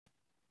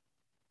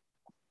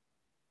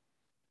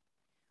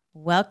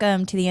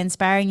Welcome to the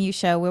Inspiring You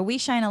Show, where we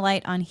shine a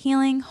light on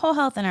healing, whole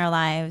health in our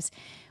lives.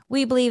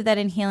 We believe that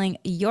in healing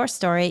your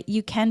story,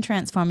 you can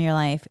transform your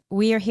life.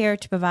 We are here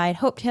to provide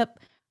hope,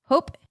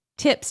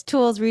 tips,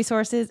 tools,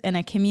 resources, and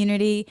a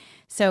community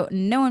so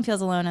no one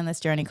feels alone on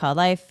this journey called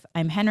life.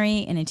 I'm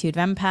Henry, an intuitive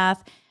empath,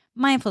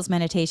 mindfulness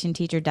meditation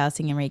teacher,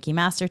 dowsing and Reiki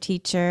master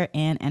teacher,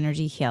 and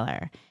energy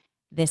healer.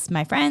 This,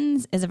 my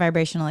friends, is a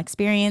vibrational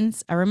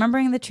experience, a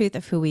remembering the truth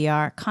of who we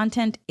are.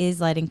 Content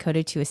is light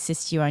encoded to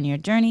assist you on your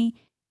journey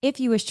if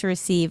you wish to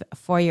receive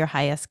for your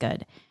highest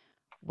good.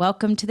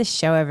 Welcome to the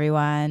show,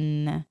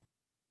 everyone.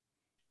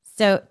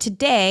 So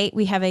today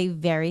we have a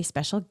very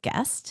special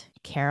guest,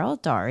 Carol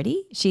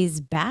Doherty.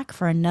 She's back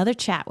for another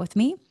chat with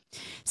me.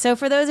 So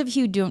for those of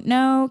you who don't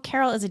know,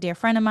 Carol is a dear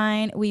friend of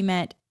mine. We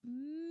met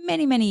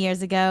many, many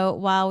years ago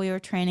while we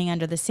were training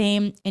under the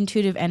same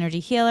intuitive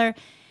energy healer.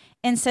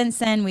 And since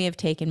then, we have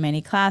taken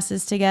many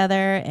classes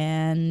together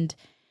and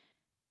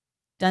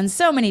done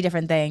so many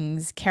different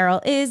things. Carol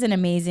is an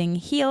amazing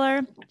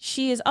healer.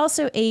 She is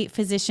also a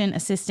physician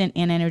assistant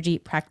and energy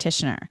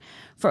practitioner.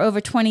 For over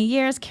 20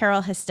 years,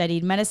 Carol has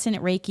studied medicine,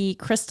 Reiki,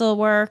 crystal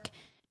work,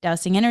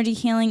 dowsing energy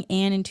healing,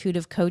 and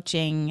intuitive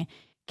coaching.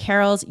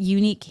 Carol's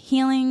unique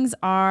healings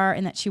are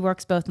in that she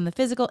works both in the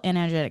physical and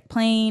energetic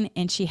plane,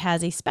 and she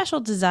has a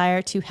special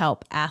desire to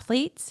help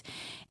athletes.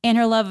 And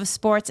her love of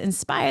sports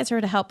inspires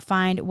her to help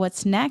find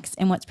what's next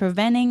and what's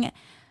preventing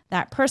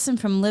that person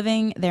from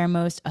living their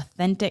most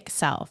authentic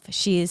self.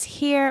 She is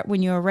here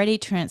when you are ready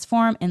to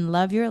transform and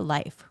love your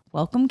life.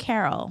 Welcome,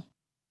 Carol.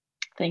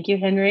 Thank you,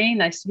 Henry.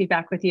 Nice to be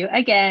back with you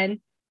again.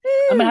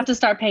 I'm gonna have to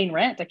start paying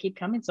rent. I keep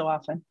coming so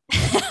often.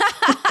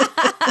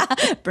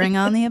 Bring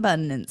on the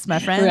abundance, my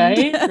friend.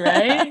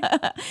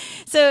 Right.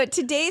 So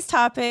today's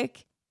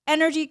topic,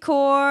 energy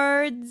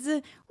cords.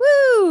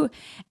 Woo!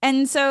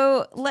 And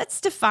so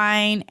let's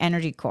define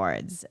energy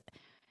cords.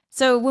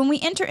 So when we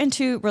enter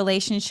into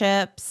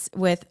relationships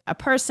with a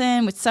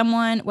person, with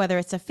someone, whether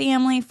it's a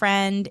family,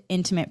 friend,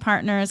 intimate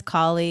partners,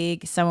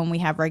 colleague, someone we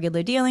have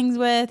regular dealings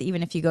with,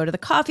 even if you go to the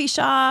coffee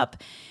shop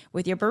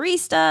with your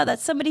barista,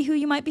 that's somebody who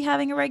you might be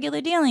having a regular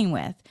dealing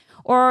with,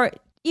 or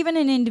even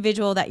an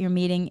individual that you're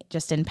meeting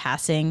just in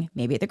passing,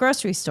 maybe at the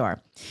grocery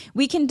store.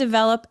 We can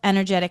develop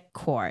energetic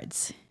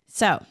cords.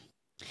 So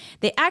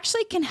they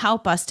actually can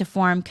help us to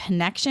form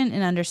connection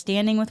and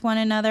understanding with one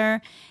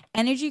another.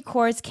 Energy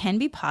cords can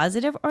be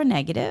positive or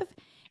negative,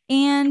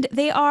 and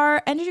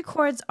energy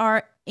cords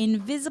are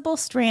invisible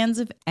strands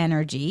of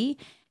energy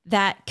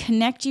that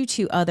connect you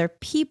to other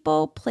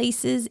people,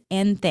 places,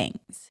 and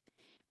things.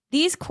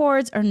 These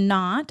cords are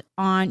not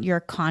on your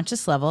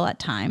conscious level at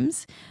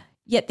times,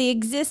 yet they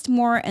exist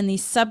more in the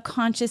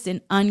subconscious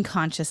and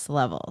unconscious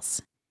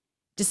levels.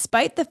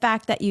 Despite the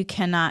fact that you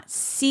cannot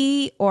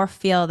see or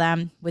feel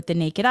them with the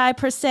naked eye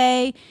per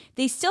se,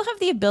 they still have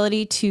the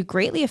ability to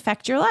greatly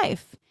affect your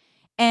life.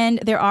 And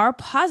there are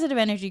positive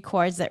energy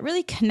cords that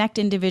really connect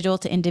individual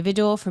to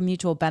individual for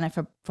mutual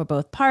benefit for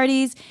both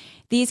parties.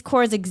 These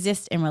cords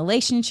exist in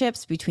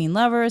relationships between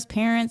lovers,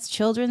 parents,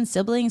 children,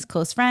 siblings,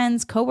 close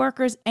friends,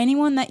 coworkers,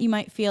 anyone that you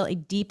might feel a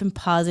deep and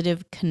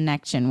positive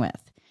connection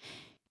with.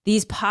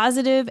 These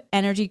positive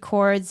energy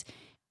cords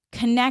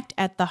connect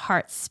at the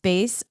heart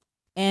space,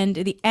 and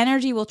the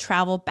energy will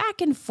travel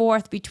back and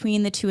forth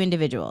between the two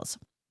individuals.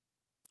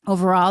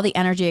 Overall, the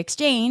energy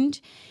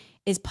exchange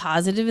is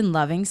positive and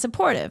loving,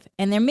 supportive.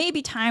 And there may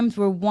be times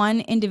where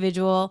one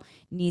individual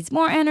needs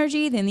more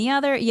energy than the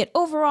other, yet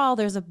overall,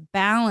 there's a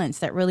balance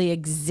that really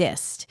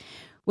exists,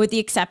 with the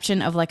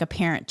exception of like a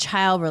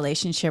parent-child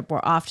relationship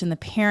where often the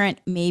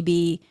parent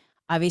maybe,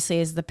 obviously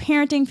as the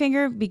parenting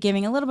figure, be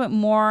giving a little bit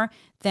more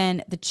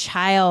than the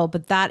child,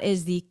 but that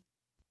is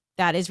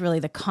really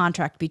the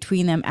contract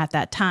between them at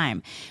that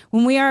time.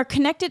 When we are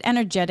connected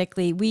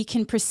energetically, we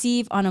can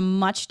perceive on a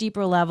much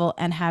deeper level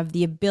and have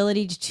the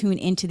ability to tune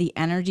into the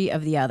energy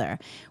of the other.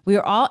 We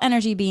are all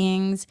energy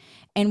beings,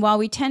 and while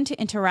we tend to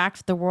interact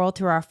with the world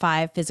through our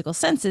 5 physical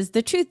senses,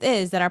 the truth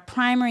is that our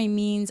primary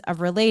means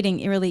of relating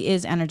it really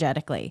is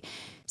energetically.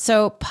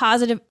 So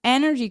positive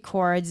energy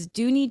cords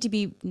do need to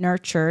be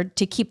nurtured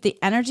to keep the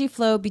energy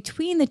flow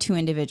between the two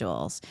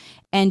individuals.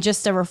 And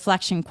just a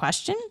reflection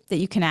question that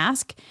you can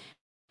ask: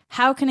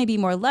 how can I be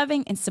more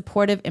loving and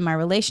supportive in my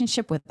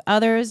relationship with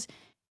others?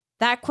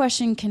 That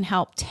question can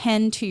help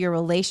tend to your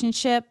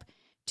relationship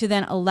to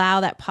then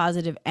allow that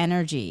positive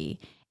energy.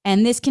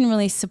 And this can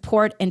really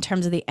support in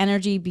terms of the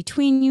energy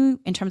between you,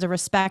 in terms of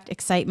respect,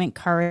 excitement,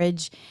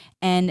 courage,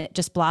 and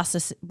just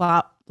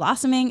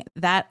blossoming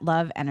that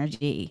love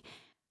energy.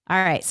 All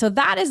right, so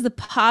that is the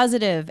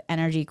positive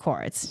energy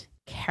cords.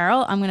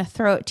 Carol, I'm going to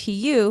throw it to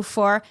you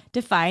for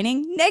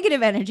defining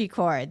negative energy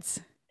cords.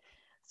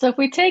 So if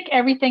we take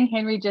everything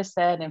Henry just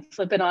said and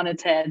flip it on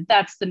its head,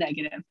 that's the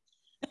negative.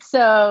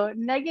 So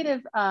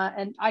negative,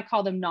 and I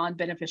call them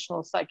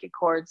non-beneficial psychic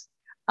cords,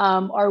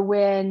 are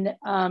when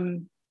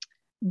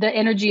the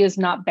energy is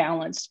not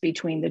balanced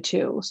between the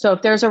two. So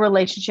if there's a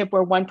relationship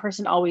where one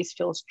person always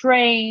feels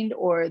drained,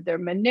 or they're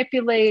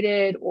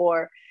manipulated,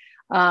 or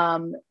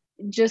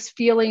just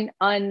feeling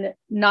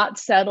not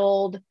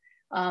settled,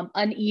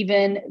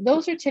 uneven.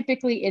 Those are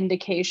typically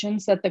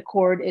indications that the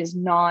cord is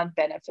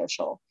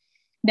non-beneficial.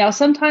 Now,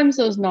 sometimes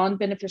those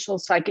non-beneficial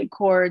psychic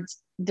cords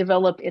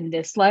develop in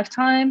this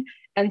lifetime,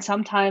 and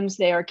sometimes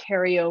they are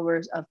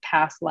carryovers of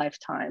past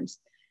lifetimes.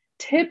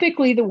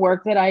 Typically, the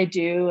work that I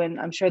do, and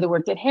I'm sure the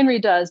work that Henry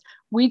does,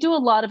 we do a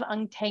lot of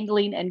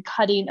untangling and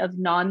cutting of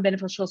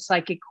non-beneficial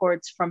psychic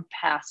cords from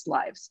past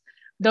lives.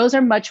 Those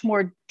are much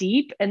more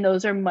deep and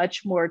those are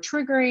much more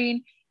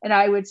triggering. And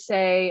I would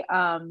say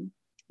a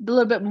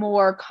little bit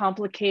more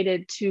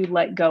complicated to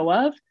let go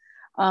of.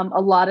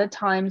 A lot of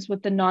times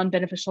with the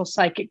non-beneficial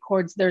psychic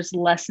cords, there's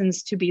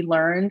lessons to be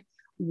learned.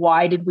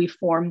 Why did we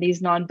form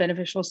these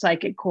non-beneficial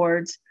psychic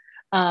cords,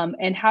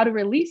 and how to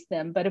release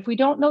them? But if we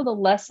don't know the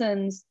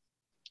lessons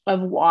of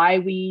why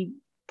we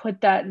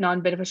put that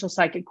non-beneficial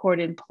psychic cord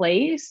in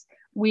place,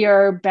 we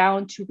are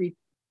bound to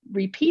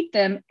repeat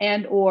them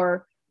and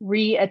or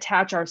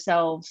reattach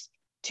ourselves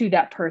to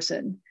that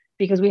person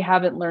because we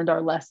haven't learned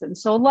our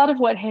lessons. So a lot of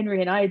what Henry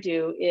and I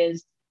do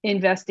is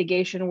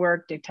investigation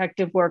work,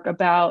 detective work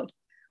about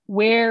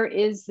where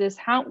is this,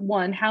 how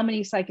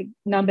many psychic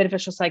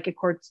non-beneficial psychic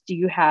cords do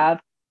you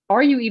have?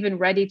 Are you even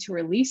ready to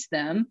release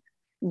them?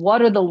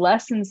 What are the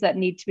lessons that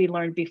need to be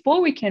learned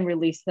before we can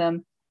release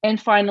them?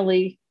 And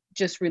finally,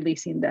 just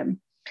releasing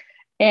them.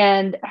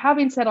 And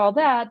having said all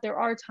that, there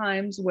are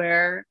times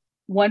where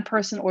one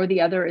person or the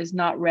other is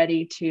not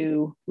ready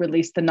to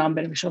release the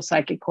non-beneficial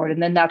psychic cord.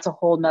 And then that's a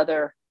whole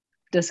nother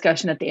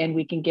discussion at the end.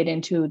 We can get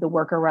into the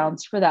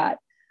workarounds for that.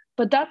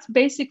 But that's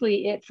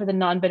basically it for the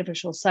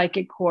non-beneficial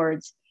psychic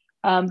cords.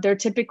 They're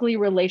typically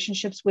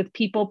relationships with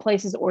people,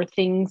 places, or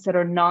things that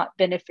are not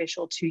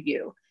beneficial to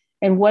you.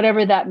 And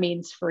whatever that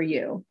means for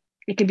you,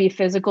 it can be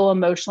physical,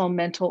 emotional,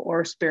 mental,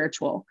 or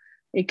spiritual.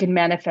 It can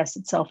manifest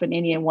itself in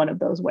any one of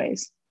those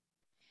ways.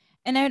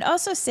 And I would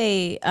also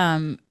say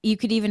you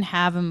could even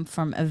have them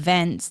from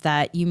events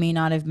that you may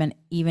not have been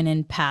even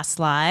in past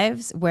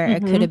lives, where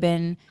it could have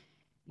been,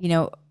 you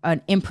know,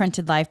 an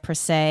imprinted life per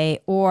se,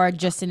 or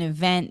just an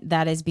event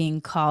that is being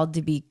called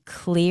to be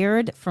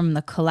cleared from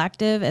the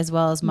collective as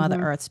well as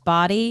Mother Earth's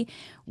body,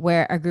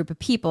 where a group of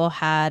people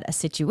had a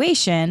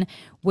situation,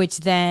 which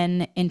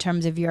then in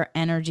terms of your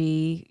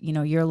energy, you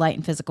know, your light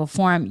and physical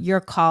form, you're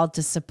called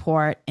to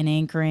support and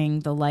anchoring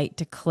the light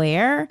to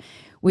clear,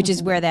 which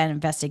is where that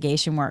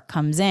investigation work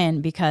comes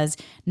in, because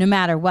no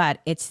matter what,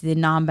 it's the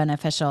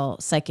non-beneficial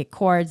psychic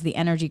cords, the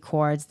energy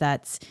cords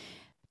that's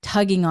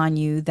tugging on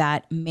you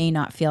that may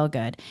not feel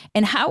good.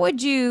 And how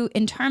would you,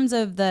 in terms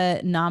of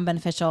the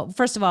non-beneficial,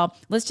 first of all,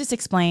 let's just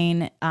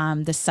explain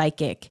the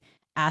psychic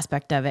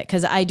aspect of it.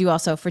 Because I do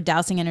also, for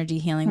dowsing energy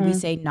healing, we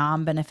say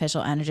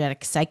non-beneficial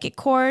energetic psychic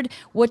cord.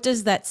 What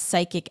does that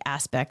psychic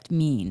aspect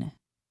mean?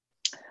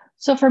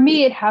 So for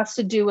me, it has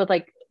to do with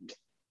like,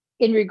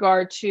 in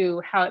regard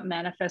to how it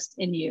manifests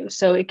in you.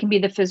 So it can be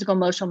the physical,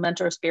 emotional,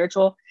 mental, or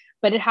spiritual,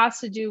 but it has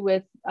to do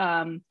with,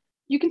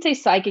 you can say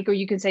psychic or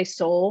you can say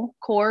soul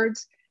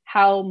cords,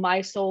 how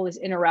my soul is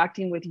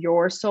interacting with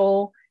your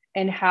soul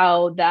and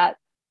how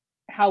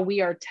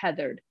we are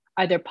tethered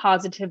either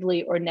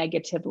positively or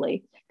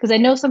negatively. Because I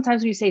know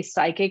sometimes when you say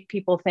psychic,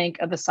 people think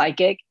of a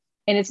psychic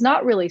and it's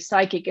not really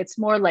psychic. It's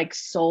more like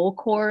soul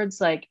cords,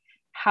 like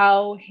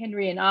how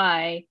Henry and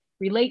I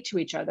relate to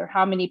each other,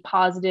 how many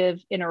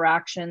positive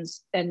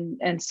interactions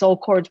and soul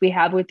cords we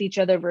have with each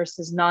other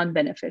versus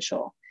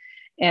non-beneficial.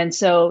 And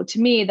so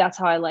to me, that's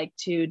how I like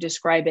to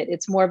describe it.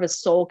 It's more of a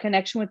soul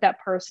connection with that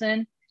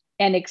person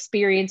and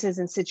experiences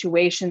and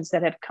situations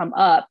that have come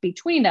up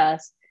between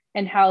us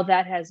and how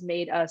that has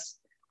made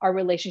our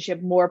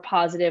relationship more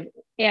positive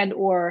and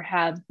or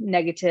have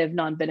negative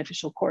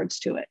non-beneficial cords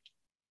to it.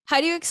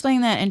 How do you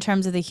explain that in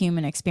terms of the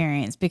human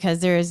experience?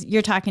 Because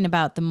you're talking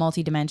about the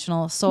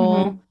multidimensional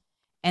soul,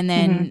 and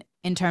then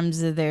in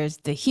terms of there's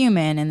the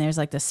human and there's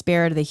like the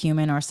spirit of the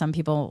human, or some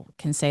people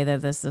can say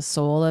that there's the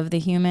soul of the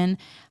human.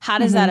 How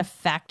does that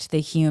affect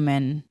the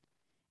human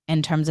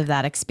in terms of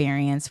that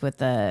experience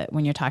with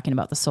when you're talking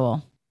about the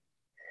soul?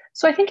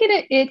 So I think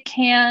it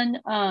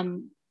can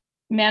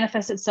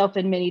manifest itself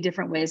in many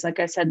different ways.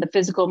 Like I said, the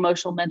physical,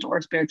 emotional, mental,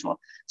 or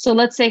spiritual. So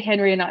let's say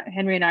Henry and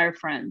I are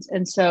friends.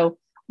 And so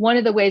one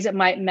of the ways it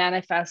might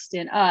manifest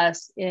in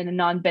us in a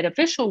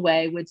non-beneficial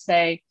way would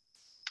say,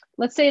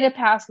 let's say in a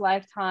past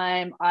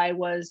lifetime, I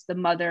was the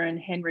mother and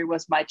Henry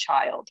was my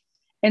child.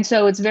 And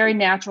so it's very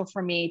natural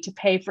for me to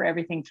pay for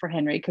everything for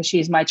Henry because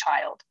she's my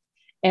child.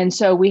 And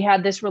so we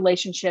had this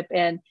relationship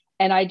and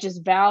I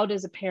just vowed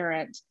as a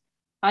parent,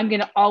 I'm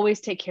going to always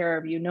take care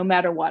of you no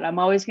matter what. I'm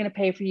always going to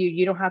pay for you.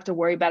 You don't have to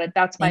worry about it.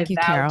 That's my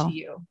vow Carol. to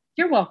you.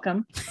 You're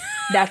welcome.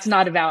 That's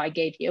not a vow I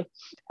gave you.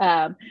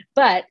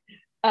 But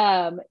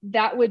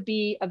that would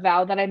be a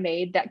vow that I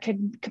made that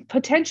could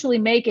potentially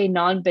make a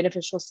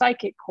non-beneficial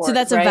psychic cord. So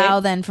that's right? A vow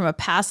then from a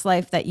past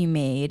life that you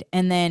made.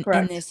 And then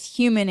Correct. In this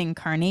human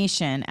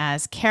incarnation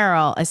as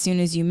Carol, as soon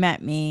as you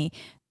met me,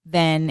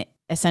 then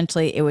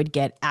essentially it would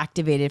get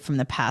activated from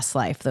the past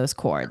life, those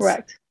cords.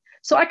 Correct.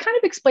 So I kind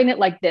of explain it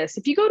like this.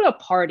 If you go to a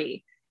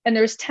party and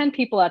there's 10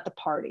 people at the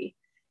party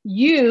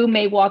You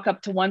may walk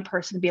up to one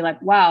person and be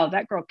like, wow,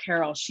 that girl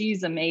Carol,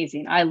 she's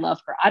amazing. I love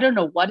her. I don't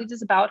know what it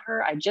is about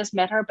her. I just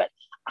met her, but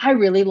I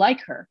really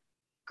like her.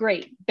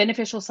 Great.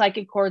 Beneficial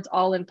psychic cords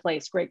all in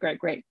place. Great, great,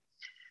 great.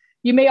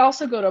 You may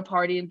also go to a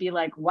party and be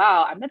like,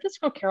 wow, I met this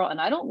girl Carol and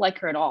I don't like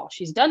her at all.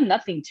 She's done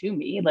nothing to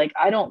me. Like,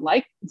 I don't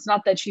like, it's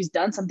not that she's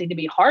done something to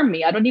me, harm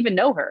me. I don't even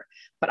know her,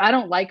 but I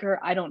don't like her.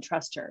 I don't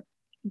trust her.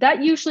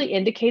 That usually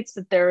indicates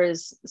that there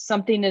is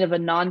something of a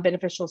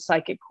non-beneficial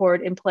psychic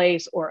cord in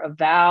place, or a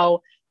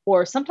vow,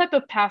 or some type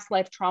of past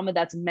life trauma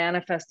that's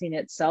manifesting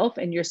itself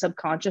in your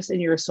subconscious,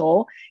 in your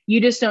soul. You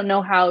just don't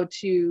know how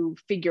to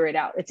figure it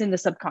out. It's in the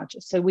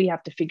subconscious. So we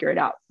have to figure it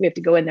out. We have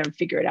to go in there and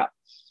figure it out.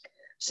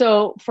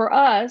 So for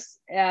us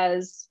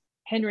as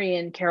Henry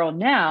and Carol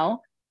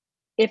now,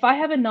 if I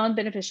have a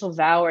non-beneficial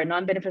vow or a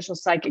non-beneficial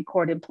psychic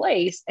cord in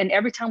place, and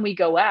every time we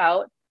go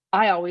out,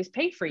 I always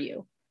pay for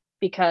you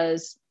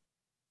because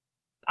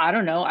I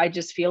don't know, I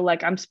just feel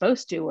like I'm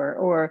supposed to,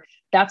 or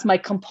that's my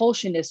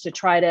compulsion, is to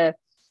try to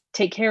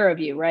take care of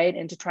you, right?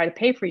 And to try to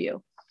pay for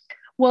you.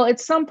 Well,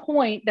 at some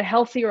point, the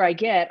healthier I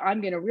get,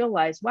 I'm going to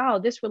realize, wow,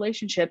 this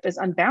relationship is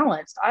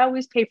unbalanced. I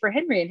always pay for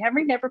Henry, and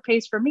Henry never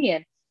pays for me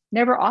and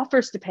never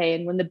offers to pay.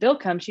 And when the bill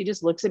comes, she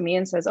just looks at me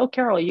and says, oh,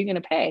 Carol, are you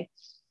going to pay?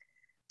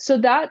 So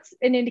that's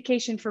an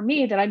indication for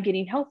me that I'm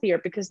getting healthier,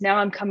 because now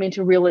I'm coming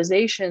to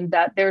realization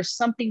that there's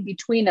something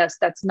between us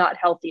that's not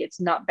healthy. It's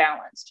not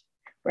balanced,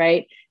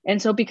 right?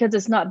 And so because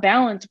it's not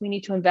balanced, we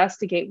need to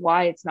investigate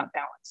why it's not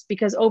balanced.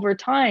 Because over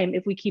time,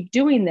 if we keep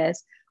doing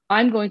this,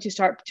 I'm going to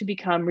start to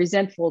become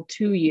resentful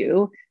to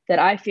you, that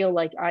I feel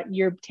like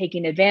you're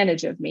taking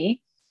advantage of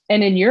me.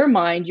 And in your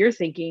mind, you're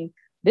thinking,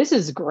 this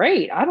is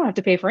great. I don't have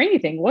to pay for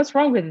anything. What's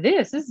wrong with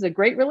this? This is a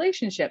great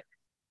relationship.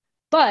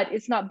 But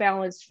it's not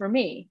balanced for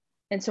me.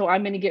 And so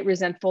I'm going to get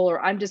resentful, or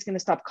I'm just going to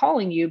stop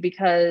calling you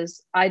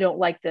because I don't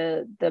like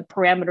the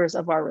parameters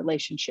of our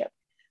relationship.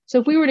 So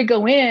if we were to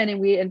go in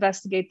and we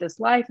investigate this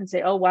life and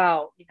say, oh,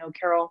 wow,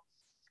 Carol,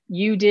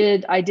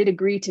 I did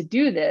agree to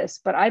do this,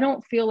 but I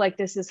don't feel like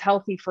this is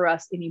healthy for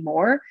us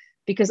anymore,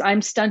 because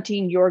I'm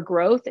stunting your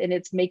growth and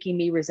it's making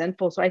me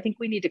resentful. So I think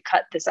we need to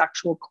cut this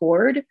actual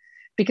cord,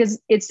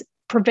 because it's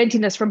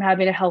preventing us from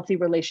having a healthy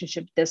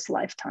relationship this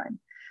lifetime.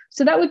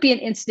 So that would be an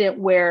incident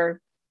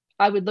where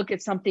I would look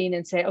at something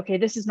and say, okay,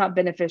 this is not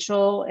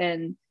beneficial.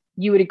 And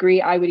you would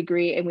agree, I would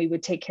agree, and we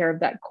would take care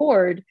of that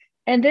cord.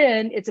 And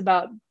then it's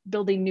about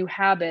building new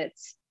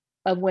habits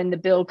of, when the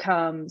bill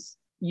comes,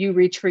 you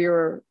reach for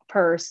your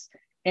purse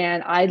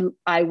and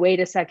I wait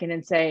a second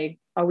and say,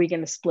 are we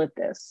going to split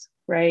this?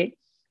 Right?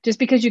 Just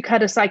because you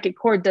cut a psychic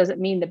cord doesn't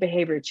mean the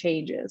behavior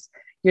changes.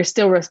 You're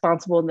still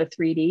responsible in the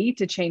 3D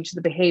to change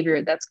the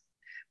behavior that's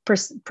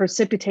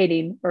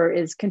precipitating or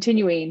is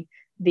continuing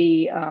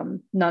the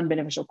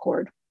non-beneficial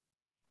cord.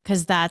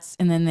 Because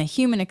and then the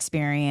human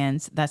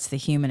experience, that's the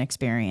human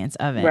experience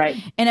of it. Right.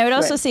 And I would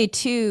also say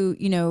too,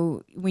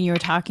 when you were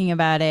talking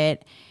about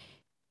it,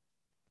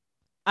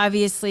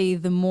 obviously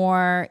the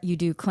more you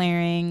do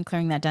clearing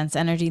that dense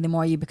energy, the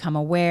more you become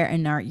aware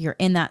and you're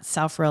in that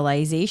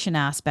self-realization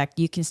aspect,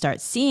 you can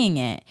start seeing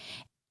it.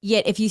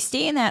 Yet if you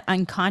stay in that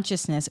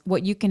unconsciousness,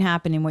 what you can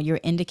happen and what you're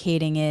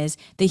indicating is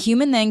the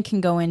human then can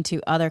go into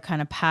other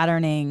kind of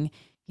patterning,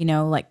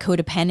 like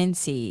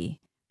codependency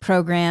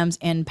programs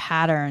and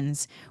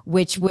patterns,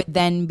 which would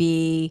then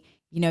be,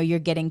 you're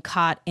getting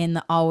caught in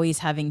the always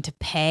having to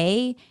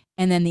pay.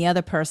 And then the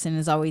other person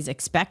is always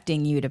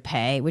expecting you to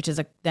pay, which is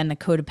then the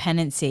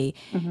codependency.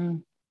 Mm-hmm.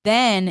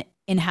 Then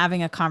in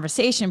having a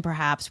conversation,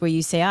 perhaps where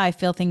you say, I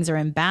feel things are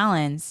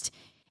imbalanced.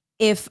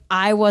 If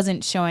I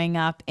wasn't showing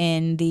up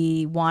in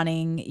the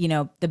wanting,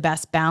 the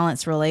best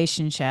balanced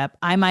relationship,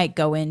 I might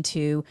go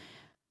into,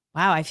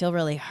 wow, I feel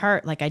really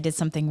hurt. Like I did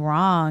something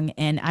wrong.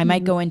 And I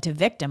might go into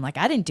victim. Like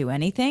I didn't do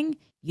anything.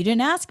 You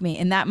didn't ask me.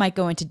 And that might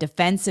go into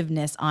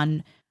defensiveness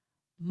on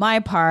my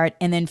part.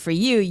 And then for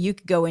you, you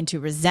could go into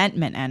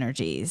resentment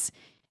energies.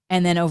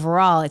 And then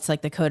overall, it's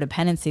like the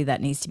codependency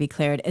that needs to be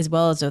cleared, as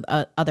well as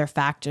other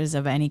factors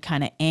of any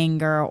kind of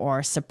anger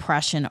or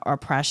suppression or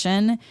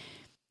oppression,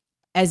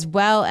 as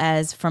well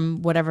as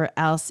from whatever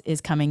else is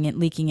coming in,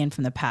 leaking in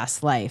from the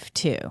past life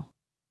too.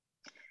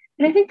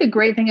 And I think the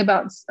great thing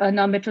about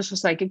non-beneficial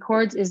psychic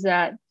cords is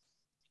that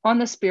on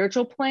the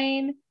spiritual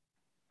plane,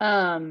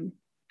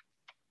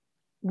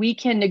 we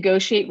can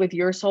negotiate with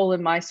your soul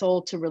and my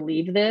soul to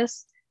relieve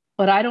this,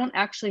 but I don't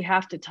actually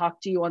have to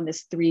talk to you on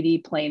this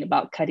 3D plane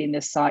about cutting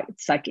this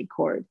psychic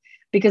cord,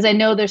 because I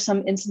know there's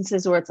some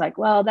instances where it's like,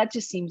 well, that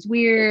just seems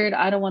weird.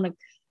 I don't want to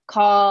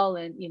call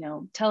and,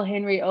 tell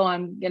Henry, oh,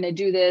 I'm going to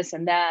do this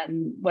and that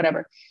and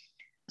whatever.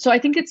 So I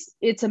think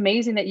it's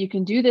amazing that you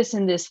can do this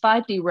in this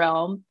 5D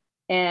realm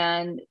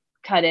and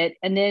cut it.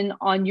 And then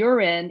on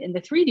your end, in the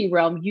 3D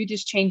realm, you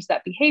just change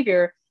that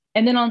behavior.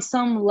 And then on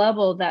some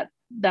level, that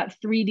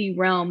 3D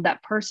realm,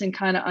 that person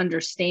kind of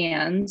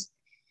understands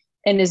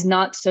and is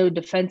not so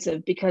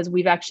defensive, because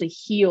we've actually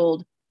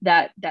healed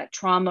that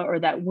trauma or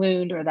that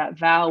wound or that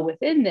vow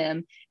within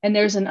them. And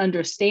there's an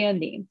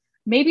understanding.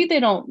 Maybe they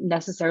don't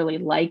necessarily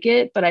like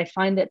it, but I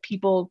find that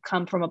people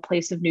come from a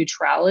place of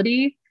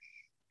neutrality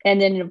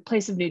And then in a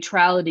place of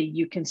neutrality,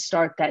 you can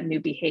start that new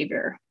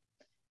behavior.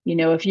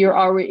 If you're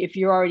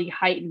already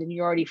heightened and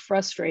you're already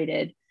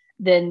frustrated,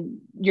 then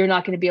you're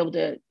not going to be able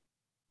to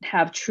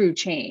have true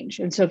change.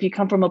 And so if you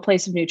come from a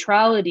place of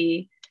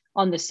neutrality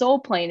on the soul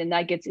plane and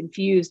that gets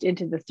infused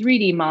into the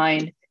 3D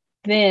mind,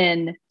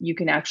 then you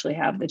can actually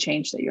have the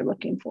change that you're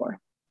looking for.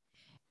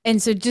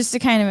 And so just to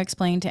kind of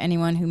explain to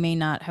anyone who may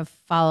not have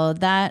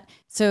followed that,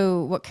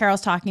 so what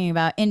Carol's talking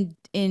about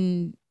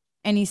in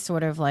any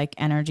sort of like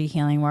energy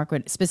healing work,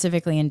 but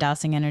specifically in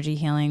dowsing energy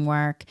healing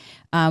work,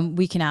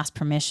 we can ask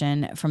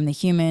permission from the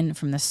human,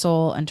 from the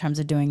soul in terms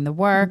of doing the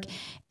work. Mm-hmm.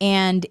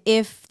 And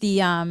if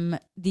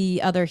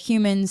the other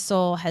human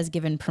soul has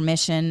given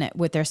permission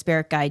with their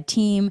spirit guide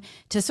team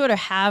to sort of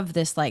have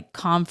this like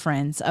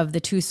conference of the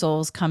two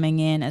souls coming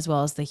in as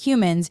well as the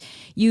humans,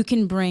 you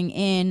can bring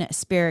in a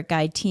spirit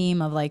guide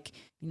team of like,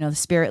 the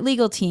spirit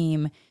legal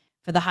team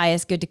for the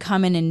highest good to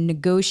come in and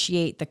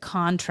negotiate the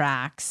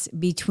contracts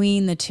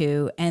between the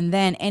two. And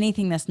then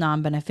anything that's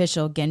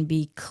non-beneficial can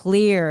be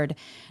cleared,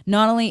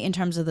 not only in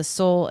terms of the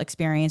soul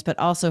experience, but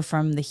also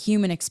from the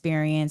human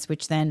experience,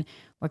 which then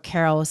what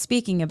Carol was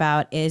speaking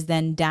about is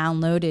then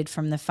downloaded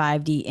from the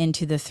 5D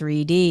into the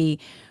 3D,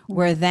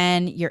 where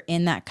then you're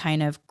in that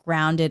kind of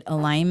grounded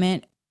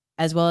alignment,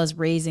 as well as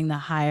raising the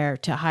higher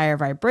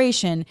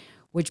vibration,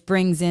 which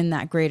brings in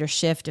that greater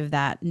shift of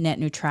that net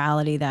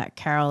neutrality that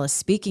Carol is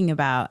speaking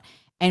about.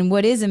 And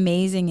what is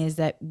amazing is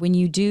that when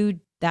you do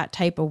that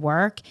type of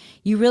work,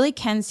 you really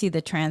can see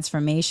the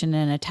transformation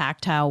in a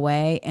tactile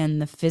way in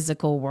the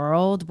physical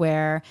world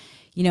where,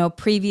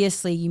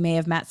 previously you may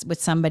have met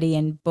with somebody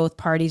and both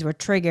parties were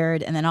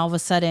triggered. And then all of a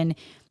sudden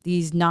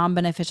these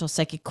non-beneficial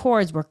psychic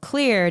cords were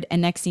cleared.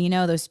 And next thing you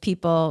know, those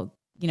people,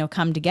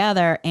 come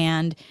together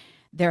and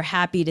they're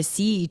happy to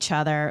see each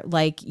other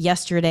like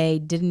yesterday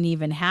didn't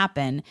even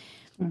happen,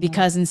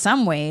 because in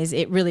some ways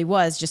it really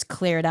was just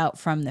cleared out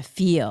from the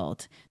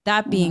field.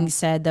 That being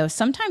said, though,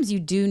 sometimes you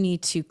do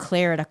need to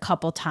clear it a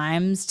couple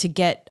times to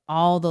get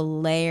all the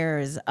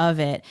layers of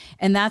it.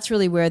 And that's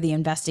really where the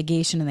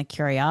investigation and the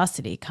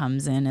curiosity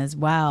comes in as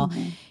well.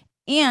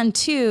 And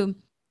two,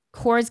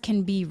 cords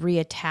can be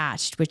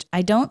reattached, which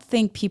I don't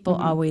think people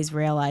always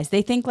realize.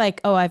 They think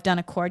like, oh, I've done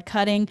a cord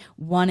cutting,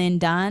 one and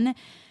done.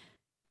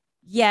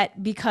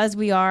 Yet, because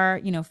we are,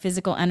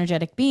 physical,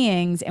 energetic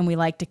beings and we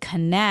like to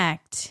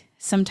connect,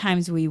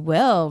 sometimes we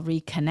will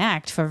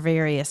reconnect for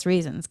various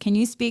reasons. Can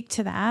you speak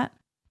to that?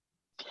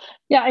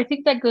 Yeah, I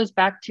think that goes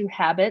back to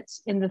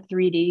habits in the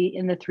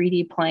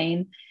 3D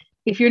plane.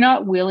 If you're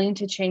not willing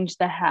to change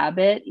the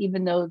habit,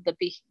 even though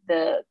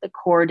the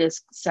cord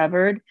is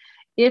severed,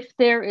 if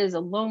there is a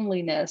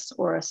loneliness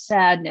or a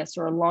sadness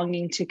or a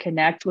longing to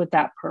connect with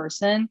that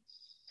person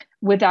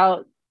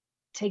without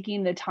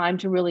taking the time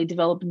to really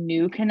develop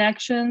new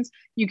connections,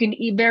 you can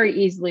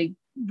very easily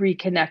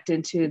reconnect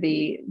into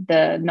the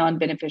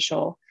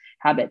non-beneficial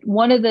habit.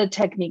 One of the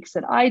techniques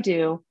that I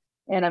do,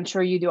 and I'm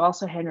sure you do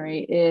also,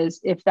 Henry, is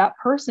if that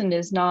person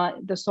is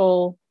not, the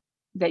soul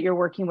that you're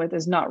working with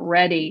is not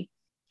ready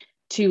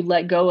to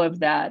let go of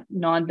that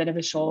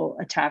non-beneficial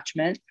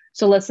attachment.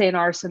 So let's say in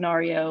our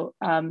scenario,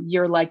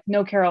 you're like,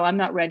 no, Carol, I'm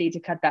not ready to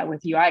cut that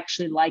with you. I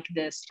actually like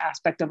this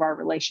aspect of our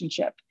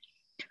relationship.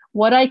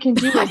 What I can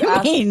do is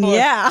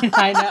yeah.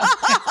 I know.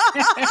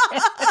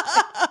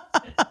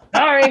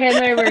 Sorry,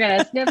 Henry, we're going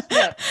to snip.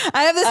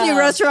 I have this new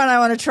restaurant I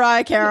want to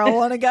try, Carol.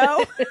 Want to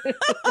go?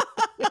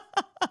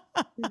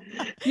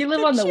 You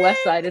live on the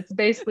west side. It's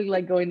basically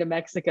like going to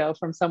Mexico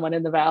from someone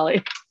in the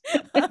valley.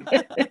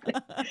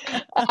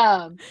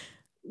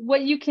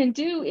 What you can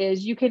do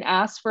is you can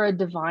ask for a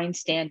divine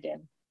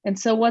stand-in. And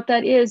so what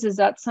that is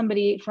that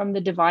somebody from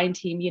the divine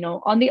team, in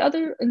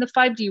the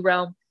 5D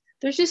realm,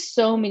 there's just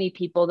so many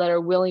people that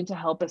are willing to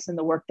help us in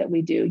the work that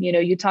we do.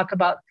 You talk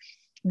about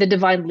the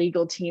divine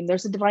legal team,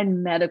 there's a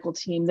divine medical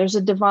team, there's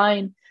a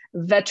divine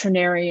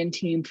veterinarian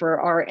team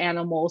for our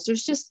animals.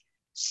 There's just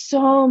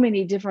so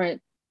many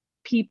different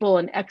people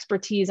and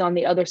expertise on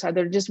the other side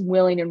that are just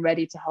willing and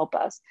ready to help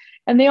us.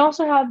 And they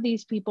also have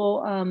these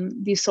people,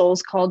 these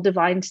souls called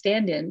divine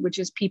stand-in, which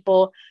is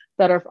people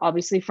that are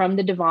obviously from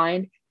the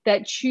divine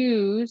that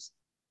choose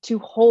to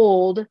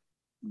hold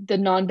the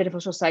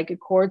non-beneficial psychic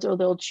cords, or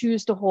they'll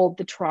choose to hold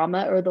the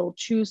trauma, or they'll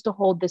choose to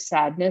hold the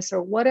sadness,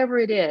 or whatever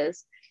it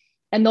is.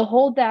 And they'll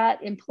hold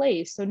that in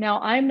place. So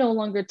now I'm no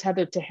longer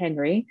tethered to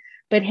Henry,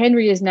 but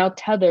Henry is now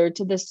tethered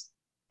to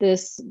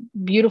this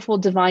beautiful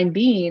divine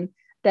being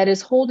that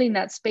is holding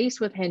that space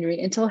with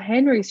Henry until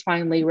Henry's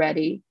finally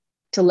ready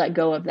to let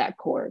go of that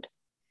cord.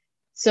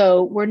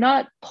 So we're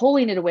not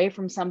pulling it away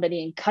from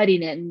somebody and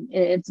cutting it. And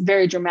it's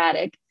very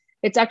dramatic.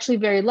 It's actually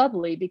very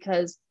lovely,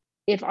 because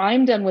if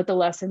I'm done with the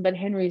lesson, but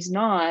Henry's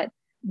not,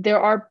 there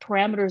are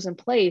parameters in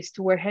place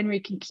to where Henry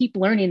can keep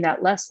learning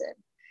that lesson.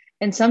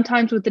 And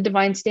sometimes with the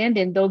divine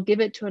stand-in, they'll give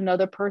it to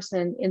another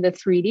person in the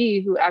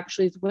 3D who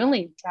actually is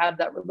willing to have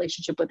that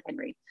relationship with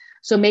Henry.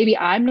 So maybe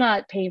I'm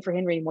not paying for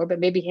Henry anymore, but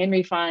maybe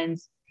Henry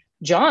finds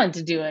John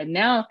to do it.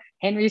 Now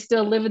Henry's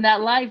still living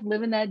that life,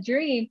 living that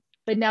dream,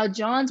 but now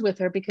John's with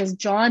her because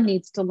John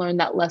needs to learn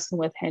that lesson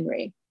with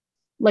Henry.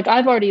 like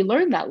I've already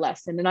learned that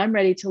lesson and I'm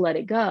ready to let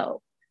it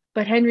go.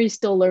 But Henry's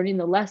still learning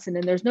the lesson,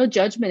 and there's no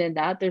judgment in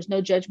that. There's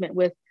no judgment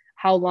with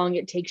how long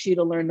it takes you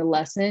to learn the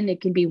lesson. It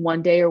can be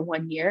 1 day or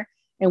 1 year,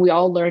 and we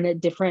all learn at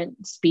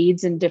different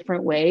speeds and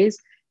different ways.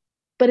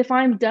 But if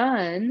I'm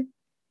done,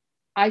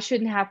 I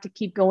shouldn't have to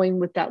keep going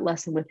with that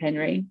lesson with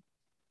Henry.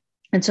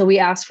 And so we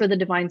ask for the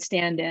divine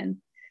stand-in,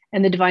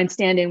 and the divine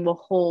stand-in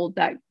will hold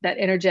that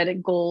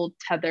energetic gold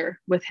tether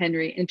with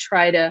Henry and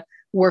try to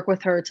work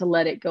with her to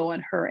let it go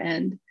on her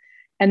end.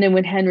 And then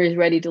when Henry's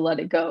ready to let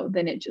it go,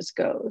 then it just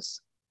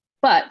goes.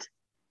 But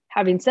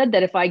having said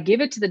that, if I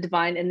give it to the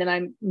divine and then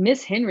I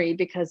miss Henry,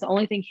 because the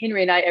only thing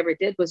Henry and I ever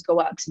did was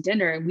go out to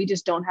dinner, and we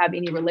just don't have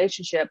any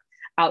relationship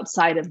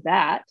outside of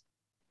that,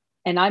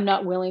 and I'm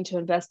not willing to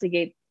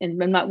investigate,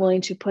 and I'm not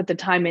willing to put the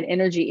time and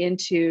energy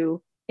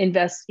into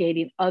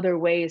investigating other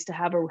ways to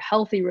have a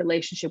healthy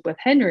relationship with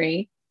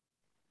Henry,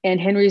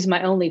 and Henry's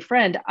my only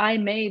friend, I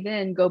may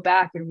then go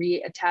back and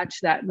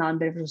reattach that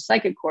non-beneficial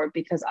psychic cord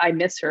because I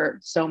miss her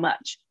so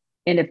much.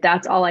 And if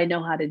that's all I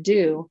know how to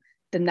do,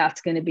 then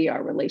that's going to be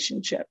our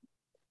relationship.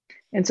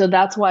 And so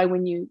that's why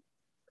when you,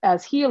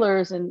 as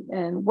healers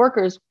and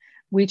workers,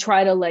 we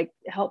try to like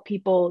help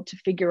people to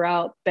figure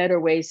out better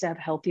ways to have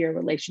healthier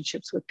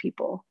relationships with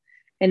people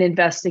and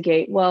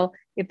investigate, well,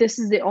 if this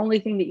is the only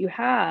thing that you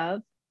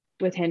have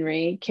with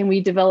Henry, can we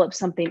develop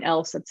something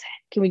else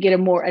can we get a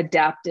more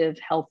adaptive,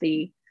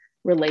 healthy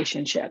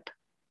relationship?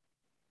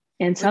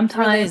 And sometimes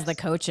which really is the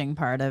coaching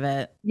part of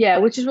it. Yeah,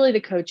 which is really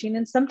the coaching.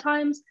 And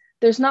sometimes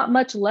there's not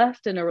much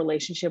left in a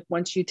relationship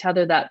once you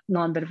tether that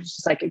non-beneficial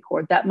psychic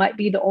cord. That might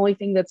be the only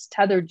thing that's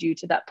tethered you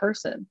to that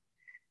person.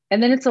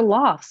 And then it's a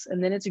loss,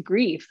 and then it's a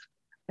grief.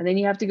 And then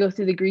you have to go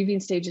through the grieving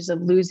stages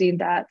of losing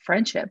that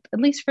friendship, at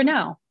least for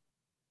now.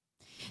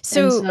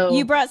 So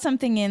you brought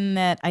something in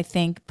that I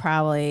think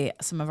probably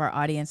some of our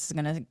audience is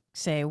going to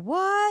say,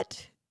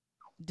 what?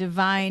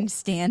 Divine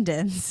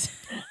stand-ins.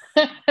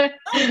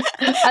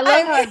 I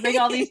love how I bring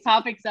all these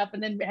topics up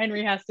and then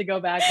Henry has to go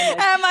back and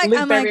I'm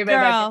like,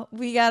 girl,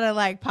 we gotta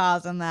like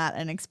pause on that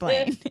and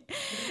explain.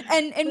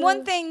 and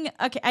one thing,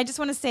 okay, I just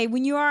want to say,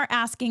 when you are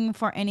asking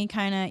for any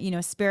kind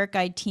of, spirit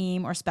guide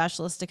team or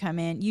specialist to come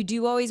in, you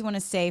do always want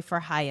to say for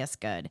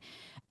highest good,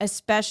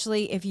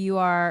 especially if you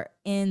are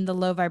in the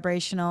low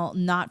vibrational,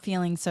 not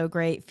feeling so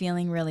great,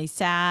 feeling really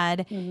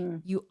sad. Mm-hmm.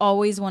 You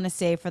always want to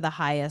say for the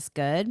highest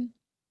good.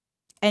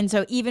 And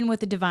so even with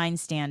the divine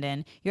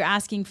stand-in, you're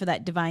asking for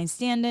that divine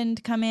stand-in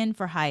to come in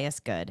for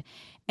highest good.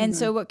 And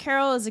so what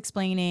Carol is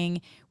explaining,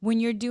 when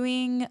you're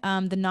doing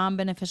the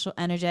non-beneficial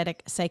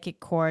energetic psychic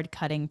cord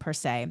cutting per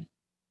se,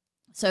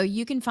 so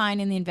you can find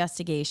in the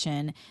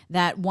investigation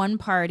that one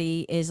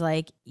party is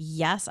like,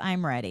 yes,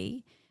 I'm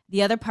ready.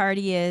 The other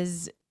party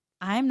is,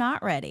 I'm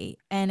not ready.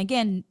 And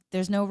again,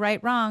 there's no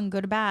right, wrong,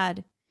 good or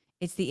bad.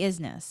 It's the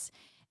isness.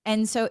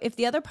 And so if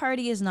the other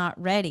party is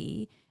not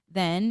ready,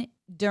 then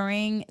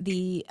during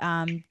the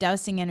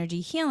dowsing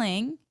energy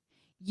healing,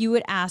 you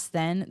would ask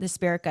then the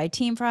spirit guide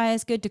team for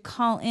highest good to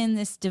call in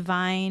this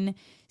divine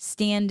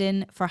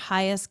stand-in for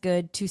highest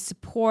good to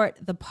support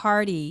the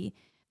party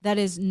that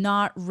is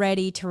not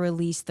ready to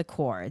release the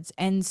cords.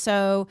 And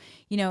so,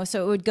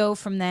 so it would go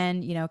from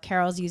then,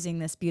 Carol's using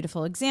this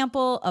beautiful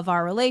example of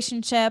our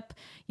relationship,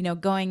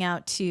 going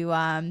out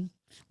to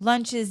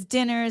lunches,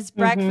 dinners,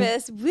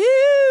 breakfast, woo!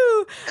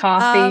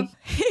 Coffee.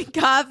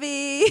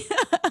 Coffee.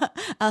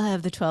 I'll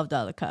have the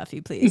 $12 coffee,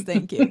 please.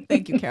 Thank you.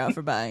 Thank you, Carol,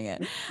 for buying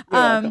it.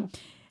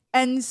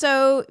 And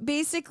so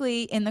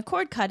basically in the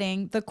cord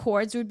cutting, the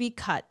cords would be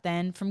cut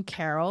then from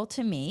Carol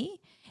to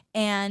me.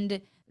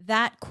 And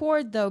that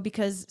cord though,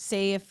 because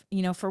say if,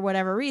 for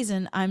whatever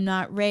reason, I'm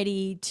not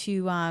ready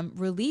to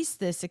release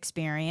this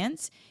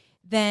experience,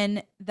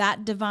 then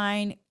that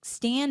divine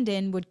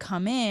stand-in would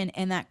come in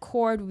and that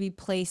cord would be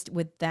placed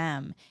with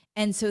them.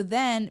 And so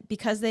then,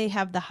 because they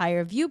have the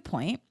higher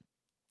viewpoint,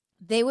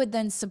 they would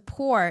then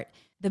support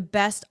the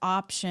best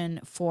option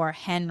for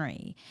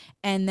Henry.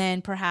 And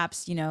then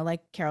perhaps,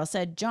 like Carol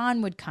said,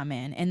 John would come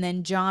in, and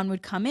then John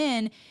would come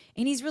in,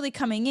 and he's really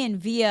coming in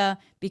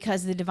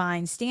because the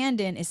divine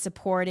stand-in is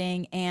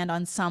supporting, and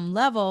on some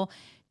level,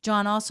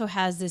 John also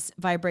has this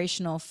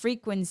vibrational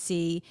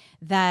frequency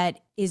that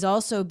is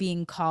also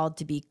being called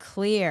to be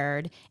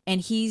cleared,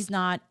 and he's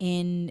not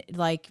in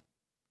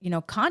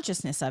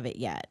consciousness of it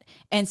yet.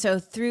 And so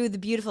through the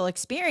beautiful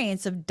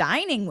experience of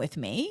dining with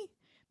me,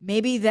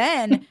 maybe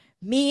then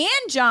me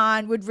and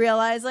John would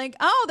realize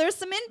oh, there's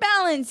some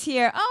imbalance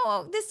here.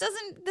 Oh, this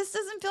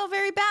doesn't feel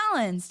very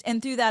balanced.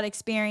 And through that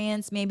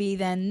experience, maybe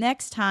then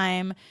next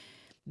time,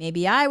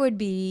 maybe I would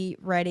be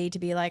ready to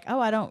be like,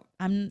 oh,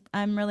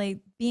 I'm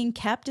really being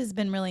kept has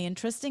been really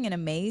interesting and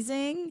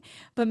amazing.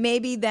 But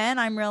maybe then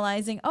I'm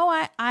realizing,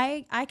 oh,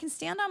 I can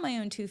stand on my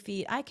own 2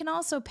 feet. I can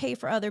also pay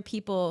for other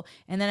people.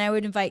 And then I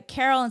would invite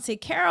Carol and say,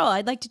 Carol,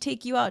 I'd like to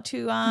take you out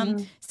to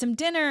some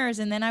dinners.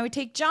 And then I would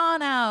take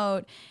John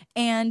out,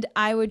 and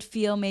I would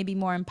feel maybe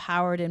more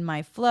empowered in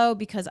my flow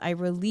because I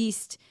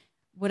released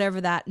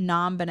whatever that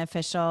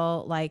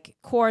non-beneficial like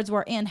cords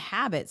were and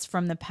habits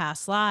from the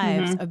past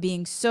lives Mm-hmm. of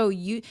being so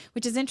you,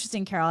 which is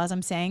interesting, Carol, as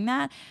I'm saying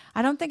that,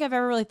 I don't think I've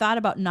ever really thought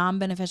about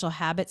non-beneficial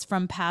habits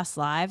from past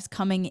lives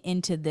coming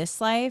into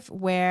this life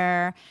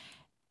where,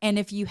 and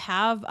if you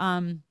have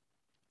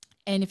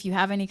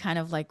any kind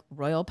of like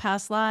royal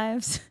past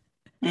lives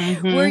where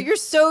Mm-hmm. you're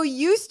so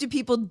used to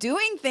people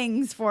doing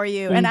things for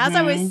you. And as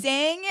I was Mm-hmm.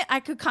 saying it, I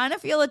could kind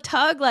of feel a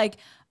tug like,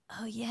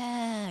 oh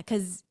yeah,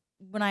 because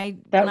when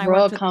That I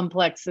royal worked with,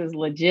 complex is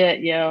legit,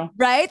 yo.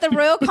 right, the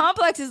royal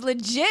complex is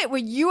legit where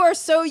you are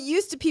so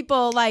used to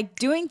people like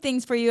doing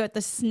things for you at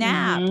the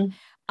snap,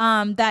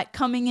 Mm-hmm. that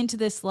coming into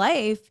this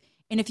life,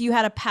 and if you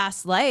had a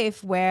past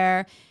life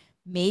where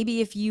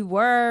maybe if you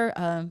were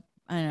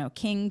I don't know,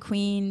 king,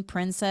 queen,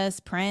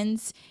 princess,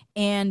 prince,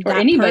 and Or that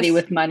anybody person,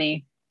 with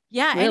money,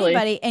 yeah, really.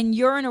 anybody. And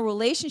you're in a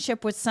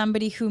relationship with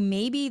somebody who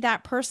maybe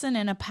that person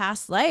in a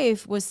past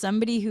life was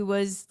somebody who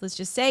was, let's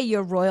just say,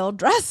 your royal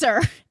dresser.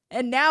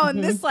 And now in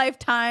Mm-hmm. this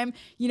lifetime,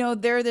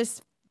 they're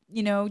this,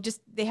 just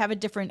they have a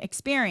different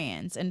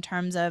experience in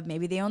terms of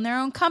maybe they own their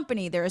own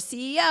company, they're a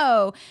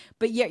CEO,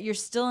 but yet you're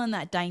still in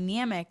that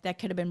dynamic that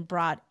could have been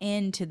brought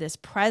into this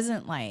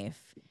present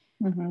life.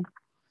 Mm-hmm.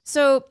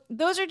 So,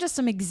 those are just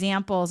some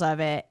examples of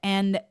it.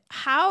 And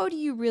how do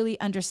you really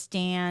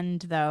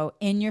understand, though,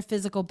 in your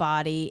physical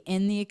body,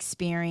 in the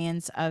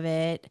experience of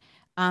it,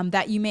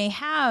 that you may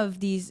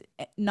have these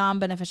non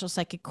beneficial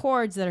psychic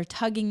cords that are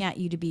tugging at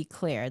you to be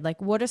cleared?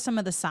 Like, what are some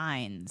of the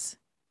signs?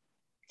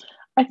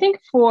 I think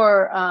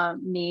for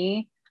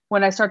me,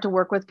 when I start to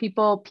work with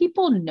people,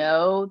 people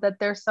know that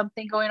there's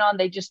something going on.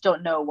 They just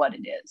don't know what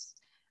it is.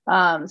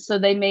 So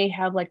they may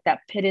have like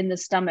that pit in the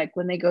stomach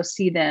when they go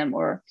see them,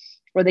 or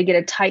they get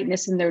a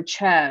tightness in their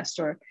chest,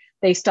 or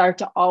they start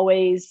to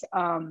always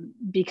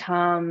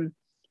become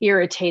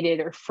irritated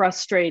or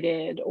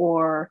frustrated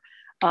or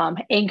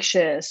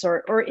anxious,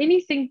 or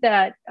anything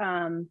that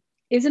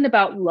isn't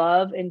about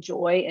love and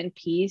joy and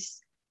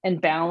peace and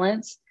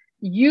balance.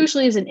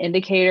 Usually is an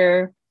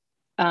indicator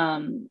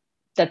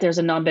that there's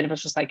a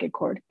non-beneficial psychic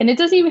cord. And it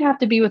doesn't even have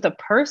to be with a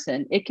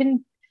person. It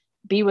can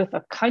be with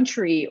a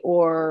country,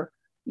 or,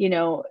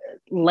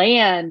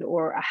 land,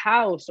 or a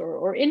house,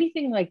 or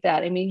anything like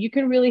that. I mean, you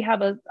can really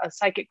have a